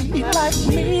 I see like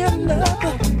me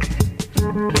another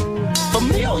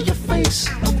familiar face,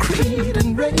 a creed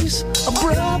and race, a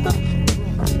brother.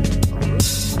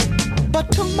 But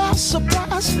to my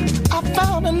surprise, I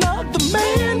found another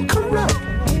man corrupt.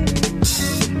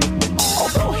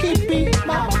 Although he be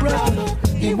my brother,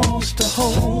 he wants to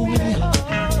hold me.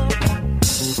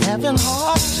 Having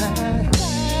hard times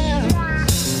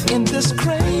in this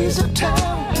crazy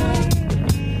town.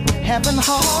 Having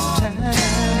hard times.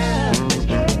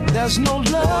 There's no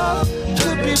love to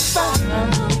be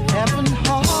found. Having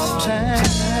hard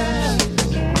times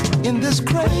in this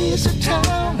crazy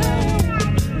town.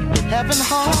 Having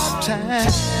hard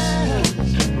times.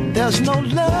 there's no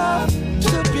love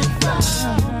to be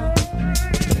found.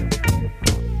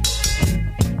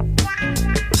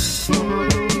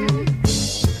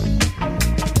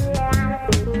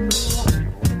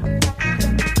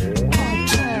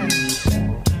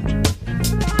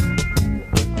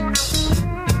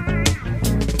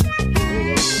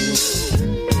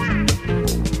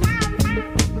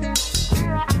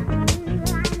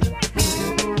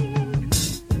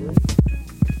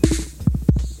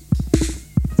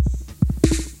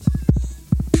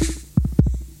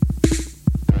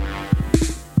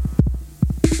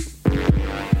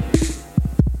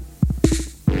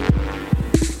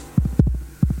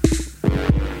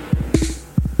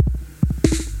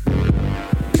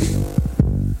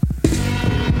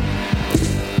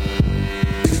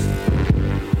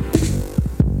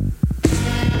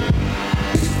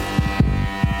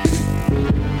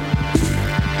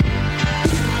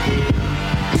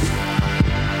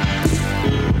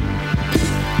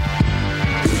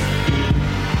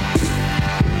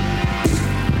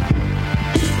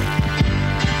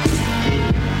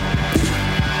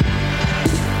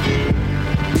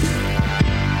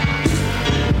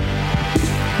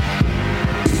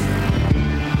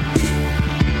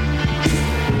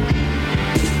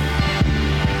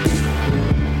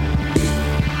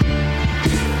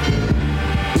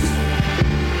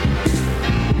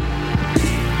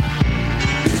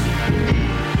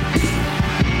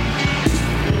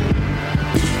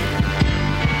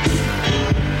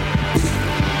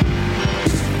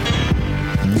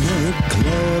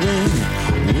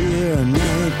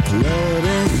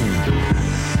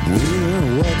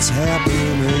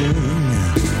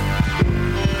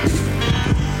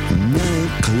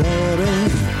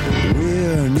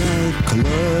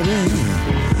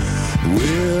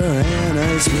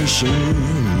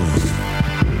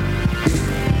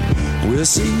 We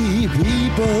see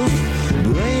people,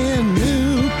 brand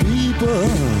new people.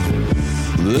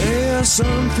 There's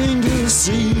something to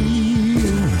see.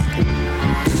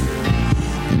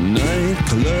 Night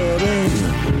clubbing,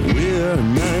 we're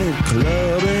night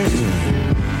clubbing.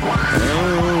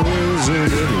 Oh,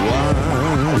 isn't it wild?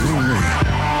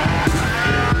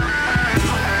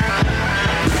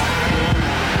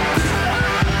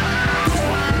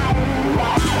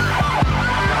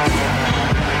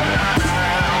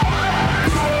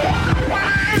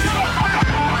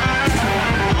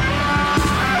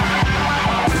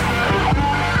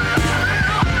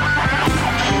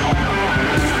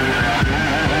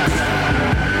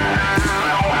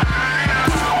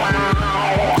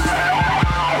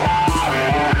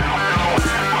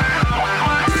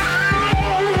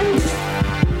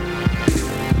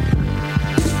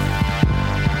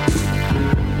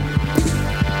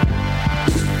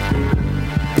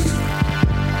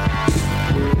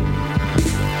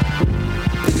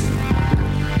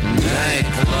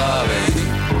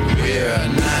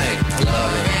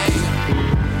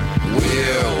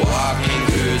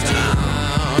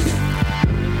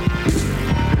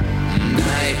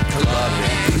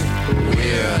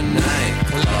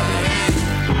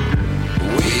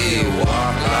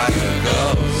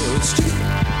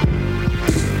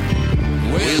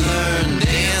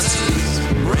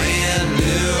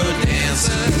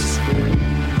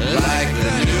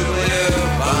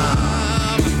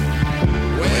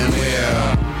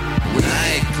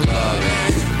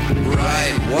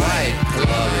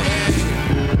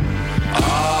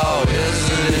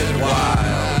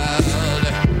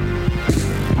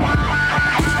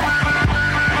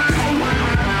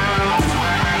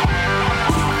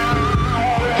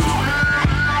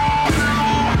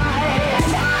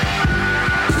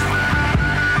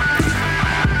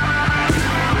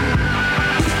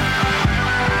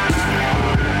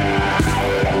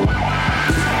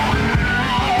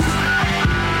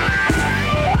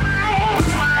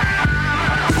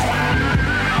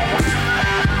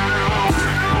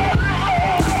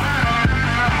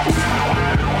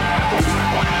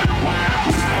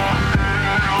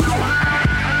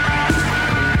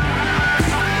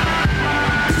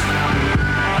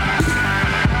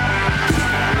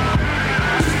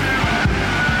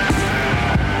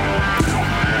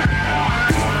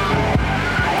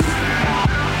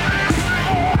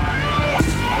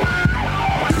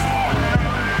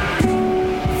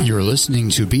 Listening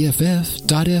to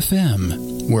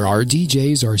BFF.FM, where our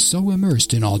DJs are so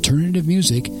immersed in alternative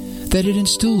music that it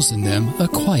instills in them a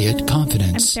quiet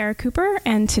confidence. I'm Sarah Cooper,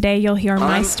 and today you'll hear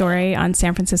my story on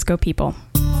San Francisco people.